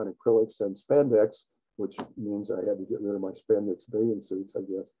 nylon, acrylics, and spandex, which means I had to get rid of my spandex bathing suits, I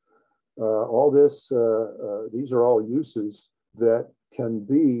guess. All this, these are all uses that can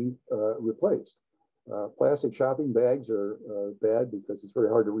be replaced. Plastic shopping bags are bad because it's very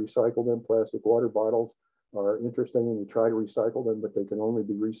hard to recycle them. Plastic water bottles are interesting when you try to recycle them, but they can only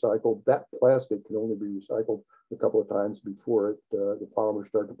be recycled. That plastic can only be recycled a couple of times before the polymers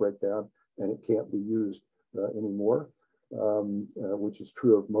start to break down and it can't be used anymore, which is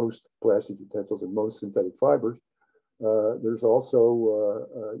true of most plastic utensils and most synthetic fibers. There's also,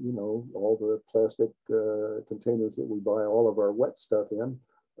 all the plastic containers that we buy all of our wet stuff in,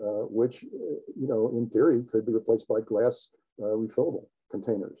 which, in theory could be replaced by glass refillable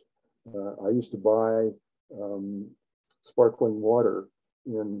containers. I used to buy sparkling water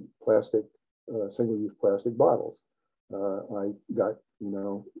in plastic, single-use plastic bottles. I got,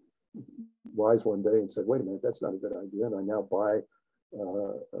 wise one day and said, wait a minute, that's not a good idea. And I now buy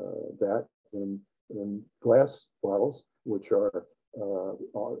that in glass bottles, which are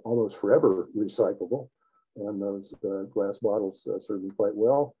almost forever recyclable. And those glass bottles serve me quite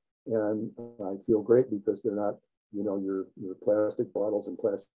well. And I feel great because they're not, your plastic bottles and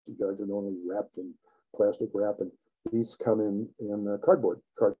plastic jugs are normally wrapped in plastic wrap, and these come in cardboard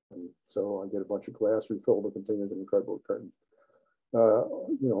carton. So I get a bunch of glass refillable containers in a cardboard carton.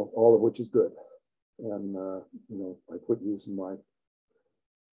 All of which is good. And, I quit using my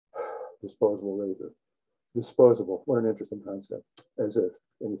disposable razor. Disposable, what an interesting concept, as if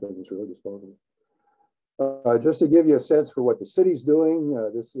anything is really disposable. Just to give you a sense for what the city's doing,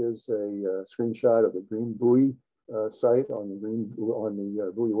 this is a screenshot of the Green Bowie site on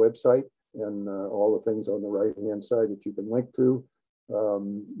the Bowie website, and all the things on the right-hand side that you can link to.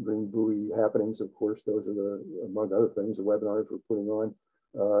 Green Bowie happenings, of course, those are among other things, the webinars we're putting on.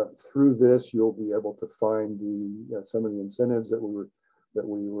 Through this, you'll be able to find some of the incentives that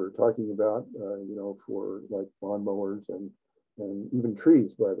we were talking about, for like lawnmowers and even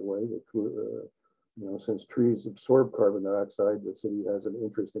trees, by the way. Since trees absorb carbon dioxide, the city has an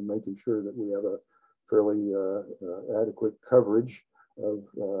interest in making sure that we have a fairly adequate coverage of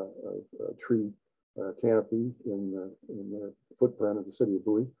tree canopy in the footprint of the city of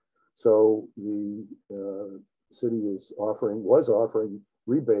Bowie. So the city was offering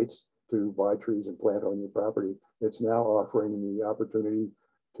rebates to buy trees and plant on your property. It's now offering the opportunity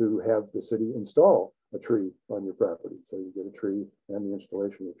to have the city install a tree on your property. So you get a tree and the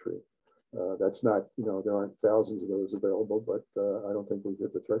installation of a tree. That's not, there aren't thousands of those available, but I don't think we've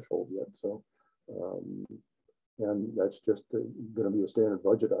hit the threshold yet. So, and that's just going to be a standard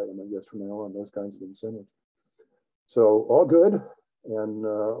budget item, I guess, from now on, those kinds of incentives. So all good and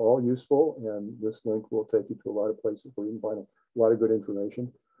all useful. And this link will take you to a lot of places where you can find a lot of good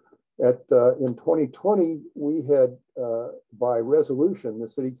information. In 2020, we had, by resolution, the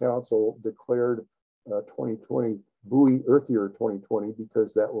City Council declared 2020 Bowie Earth Year 2020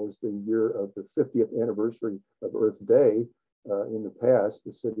 because that was the year of the 50th anniversary of Earth Day. In the past,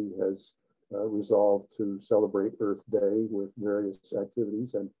 the city has resolved to celebrate Earth Day with various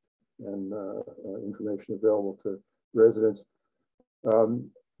activities and information available to residents.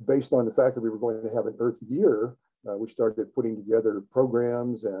 Based on the fact that we were going to have an Earth Year, we started putting together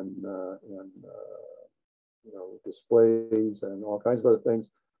programs and displays and all kinds of other things.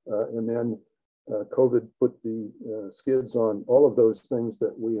 And then COVID put the skids on all of those things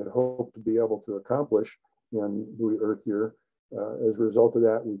that we had hoped to be able to accomplish in Bowie Earth Year. As a result of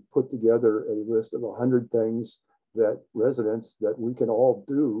that, we put together a list of 100 things that residents that we can all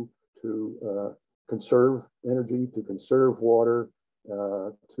do to conserve energy, to conserve water,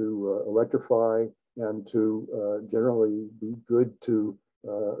 to electrify, and to generally be good to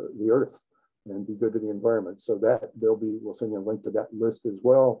the earth and be good to the environment. So that we'll send you a link to that list as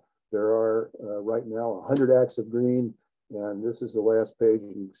well. There are right now 100 acts of green, and this is the last page.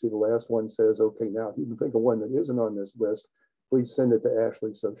 You can see the last one says, okay, now if you can think of one that isn't on this list, please send it to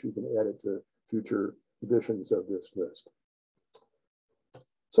Ashley so she can add it to future editions of this list.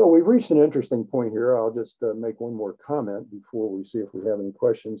 So we've reached an interesting point here. I'll just make one more comment before we see if we have any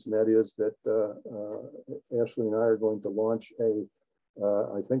questions, and that is that Ashley and I are going to launch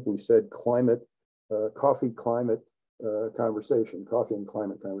I think we said coffee and climate conversation.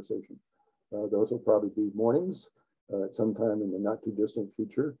 Those will probably be mornings sometime in the not too distant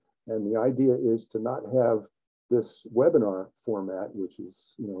future. And the idea is to not have this webinar format, which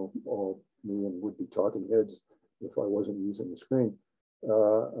is, all me and would-be talking heads if I wasn't using the screen,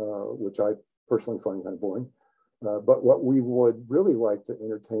 which I personally find kind of boring. But what we would really like to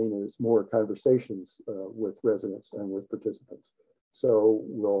entertain is more conversations with residents and with participants. So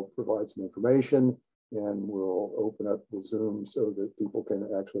we'll provide some information and we'll open up the Zoom so that people can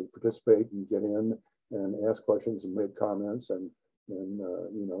actually participate and get in and ask questions and make comments and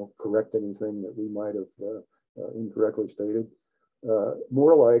correct anything that we might have incorrectly stated.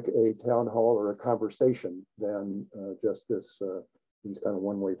 More like a town hall or a conversation than just these kind of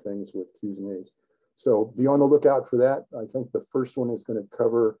one-way things with Q's and A's. So be on the lookout for that. I think the first one is going to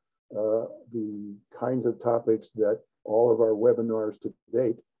cover the kinds of topics that all of our webinars to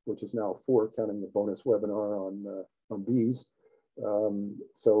date, which is now 4, counting the bonus webinar on bees.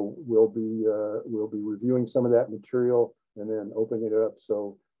 So we'll be reviewing some of that material and then opening it up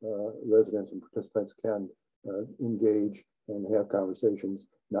so residents and participants can engage and have conversations,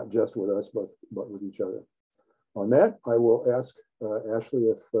 not just with us, but with each other. On that, I will ask Ashley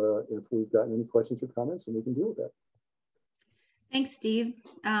if we've gotten any questions or comments, and we can deal with that. Thanks, Steve.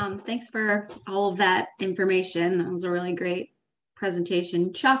 Thanks for all of that information. That was a really great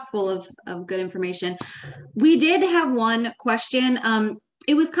presentation, chock full of good information. We did have one question.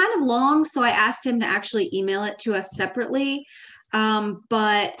 It was kind of long, so I asked him to actually email it to us separately.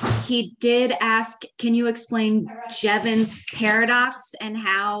 But he did ask, can you explain Jevons paradox and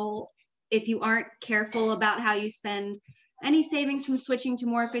how, if you aren't careful about how you spend any savings from switching to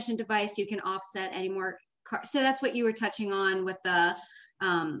more efficient device, you can offset any more. So that's what you were touching on with the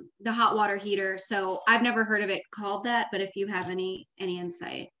hot water heater. So I've never heard of it called that, but if you have any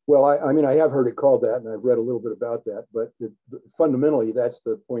insight. Well, I mean, I have heard it called that, and I've read a little bit about that, but fundamentally, that's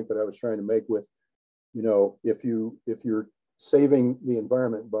the point that I was trying to make with, if you're saving the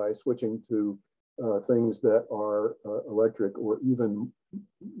environment by switching to things that are electric or even,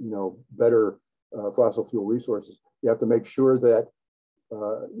 better fossil fuel resources, you have to make sure that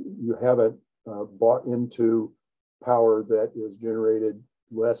you haven't bought into power that is generated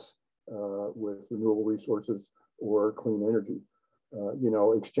less with renewable resources or clean energy.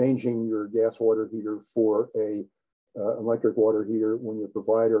 Exchanging your gas water heater for a electric water heater when your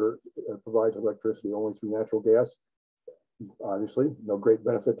provider provides electricity only through natural gas, obviously no great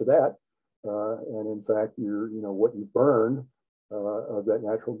benefit to that. And in fact, what you burn of that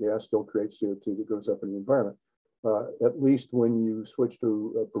natural gas still creates CO2 that goes up in the environment. At least when you switch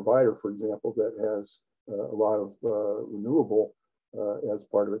to a provider, for example, that has a lot of renewable as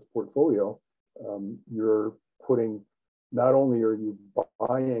part of its portfolio, you're putting, not only are you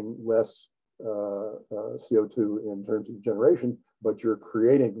buying less CO2 in terms of generation, but you're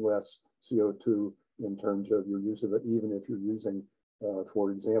creating less CO2 in terms of your use of it, even if you're using,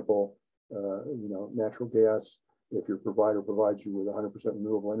 for example, natural gas. If your provider provides you with 100%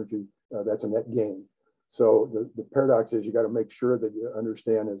 renewable energy, that's a net gain. So the paradox is you got to make sure that you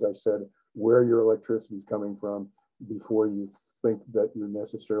understand, as I said, where your electricity is coming from before you think that you're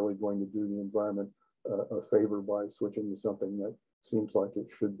necessarily going to do the environment a favor by switching to something that seems like it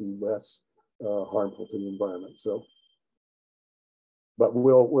should be less harmful to the environment. So, but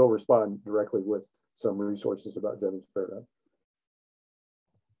we'll respond directly with some resources about Devin's paradigm.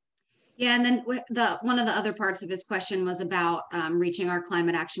 Yeah, and then one of the other parts of his question was about reaching our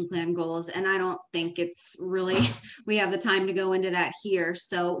climate action plan goals. And I don't think it's really, we have the time to go into that here.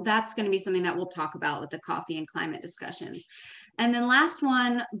 So that's going to be something that we'll talk about with the coffee and climate discussions. And then last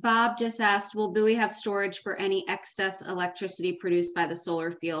one, Bob just asked, will Bowie have storage for any excess electricity produced by the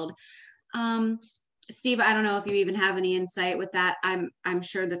solar field? Steve, I don't know if you even have any insight with that. I'm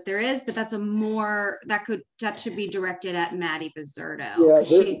sure that there is, but that's that should be directed at Maddie Bizzardo. Yeah,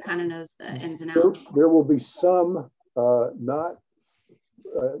 she kind of knows the ins and outs. There will be some, there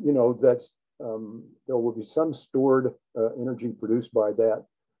will be some stored energy produced by that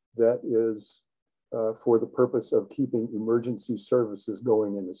is for the purpose of keeping emergency services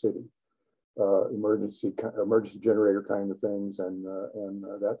going in the city, emergency generator kind of things and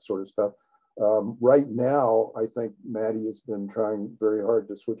that sort of stuff. Right now, I think Maddie has been trying very hard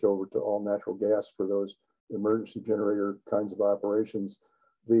to switch over to all natural gas for those emergency generator kinds of operations.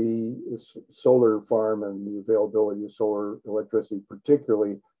 The solar farm and the availability of solar electricity,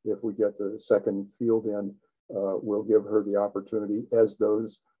 particularly if we get the second field in, will give her the opportunity, as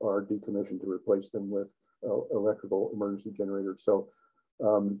those are decommissioned, to replace them with electrical emergency generators. So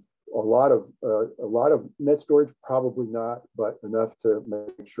a lot of net storage, probably not, but enough to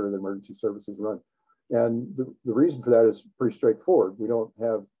make sure the emergency services run. And the reason for that is pretty straightforward. We don't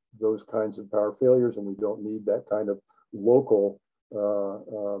have those kinds of power failures, and we don't need that kind of local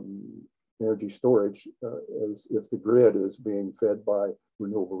energy storage as if the grid is being fed by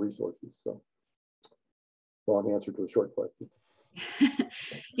renewable resources. So, long answer to a short question.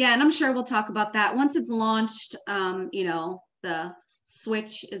 Yeah, and I'm sure we'll talk about that once it's launched. The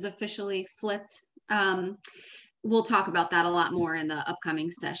switch is officially flipped. We'll talk about that a lot more in the upcoming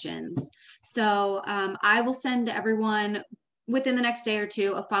sessions. So I will send everyone within the next day or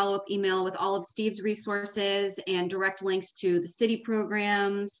two a follow-up email with all of Steve's resources and direct links to the city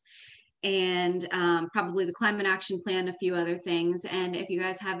programs and probably the climate action plan, a few other things. And if you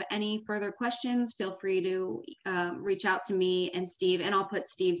guys have any further questions, feel free to reach out to me and Steve, and I'll put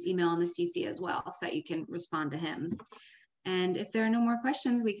Steve's email in the CC as well so that you can respond to him. And if there are no more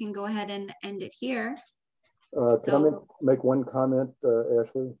questions, we can go ahead and end it here. Can I make one comment,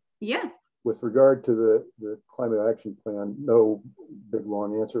 Ashley? Yeah. With regard to the climate action plan, no big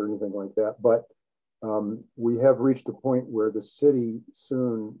long answer or anything like that, but we have reached a point where the city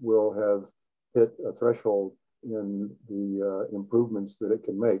soon will have hit a threshold in the improvements that it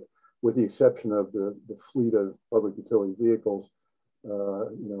can make, with the exception of the fleet of public utility vehicles.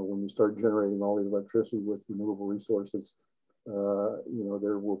 When you start generating all the electricity with renewable resources,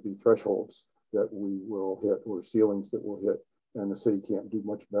 there will be thresholds that we will hit, or ceilings that will hit, and the city can't do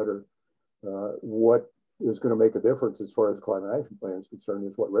much better. What is going to make a difference as far as climate action plan is concerned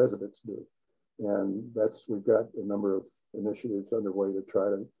is what residents do. And we've got a number of initiatives underway to try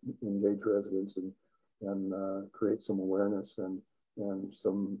to engage residents and create some awareness and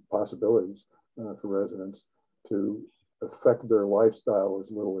some possibilities for residents to affect their lifestyle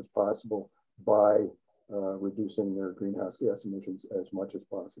as little as possible by reducing their greenhouse gas emissions as much as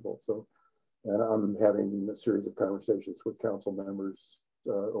possible. So, and I'm having a series of conversations with council members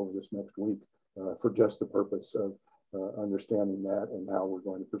over this next week for just the purpose of understanding that and how we're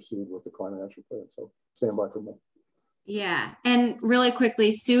going to proceed with the climate action plan. So stand by for me. Yeah, and really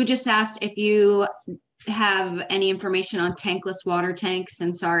quickly, Sue just asked if you have any information on tankless water tanks,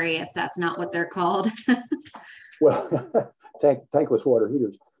 and sorry if that's not what they're called. Well, tankless water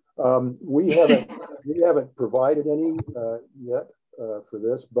heaters. We haven't provided any yet for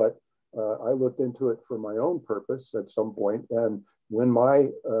this, but I looked into it for my own purpose at some point. And when my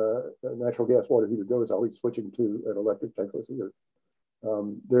natural gas water heater goes, I'll be switching to an electric tankless heater.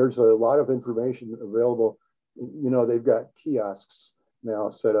 There's a lot of information available. You know, they've got kiosks now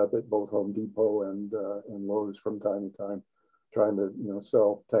set up at both Home Depot and Lowe's from time to time, trying to, you know,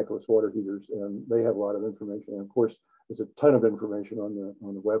 sell tankless water heaters, and they have a lot of information. And of course, there's a ton of information on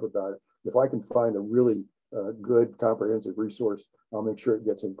the web about it. If I can find a really good comprehensive resource, I'll make sure it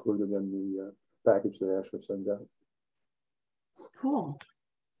gets included in the package that Ashley sends out. Cool.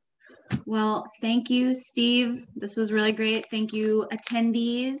 Well, thank you, Steve. This was really great. Thank you,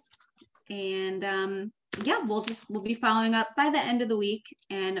 attendees. And yeah, we'll be following up by the end of the week,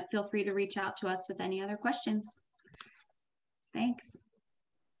 and feel free to reach out to us with any other questions. Thanks.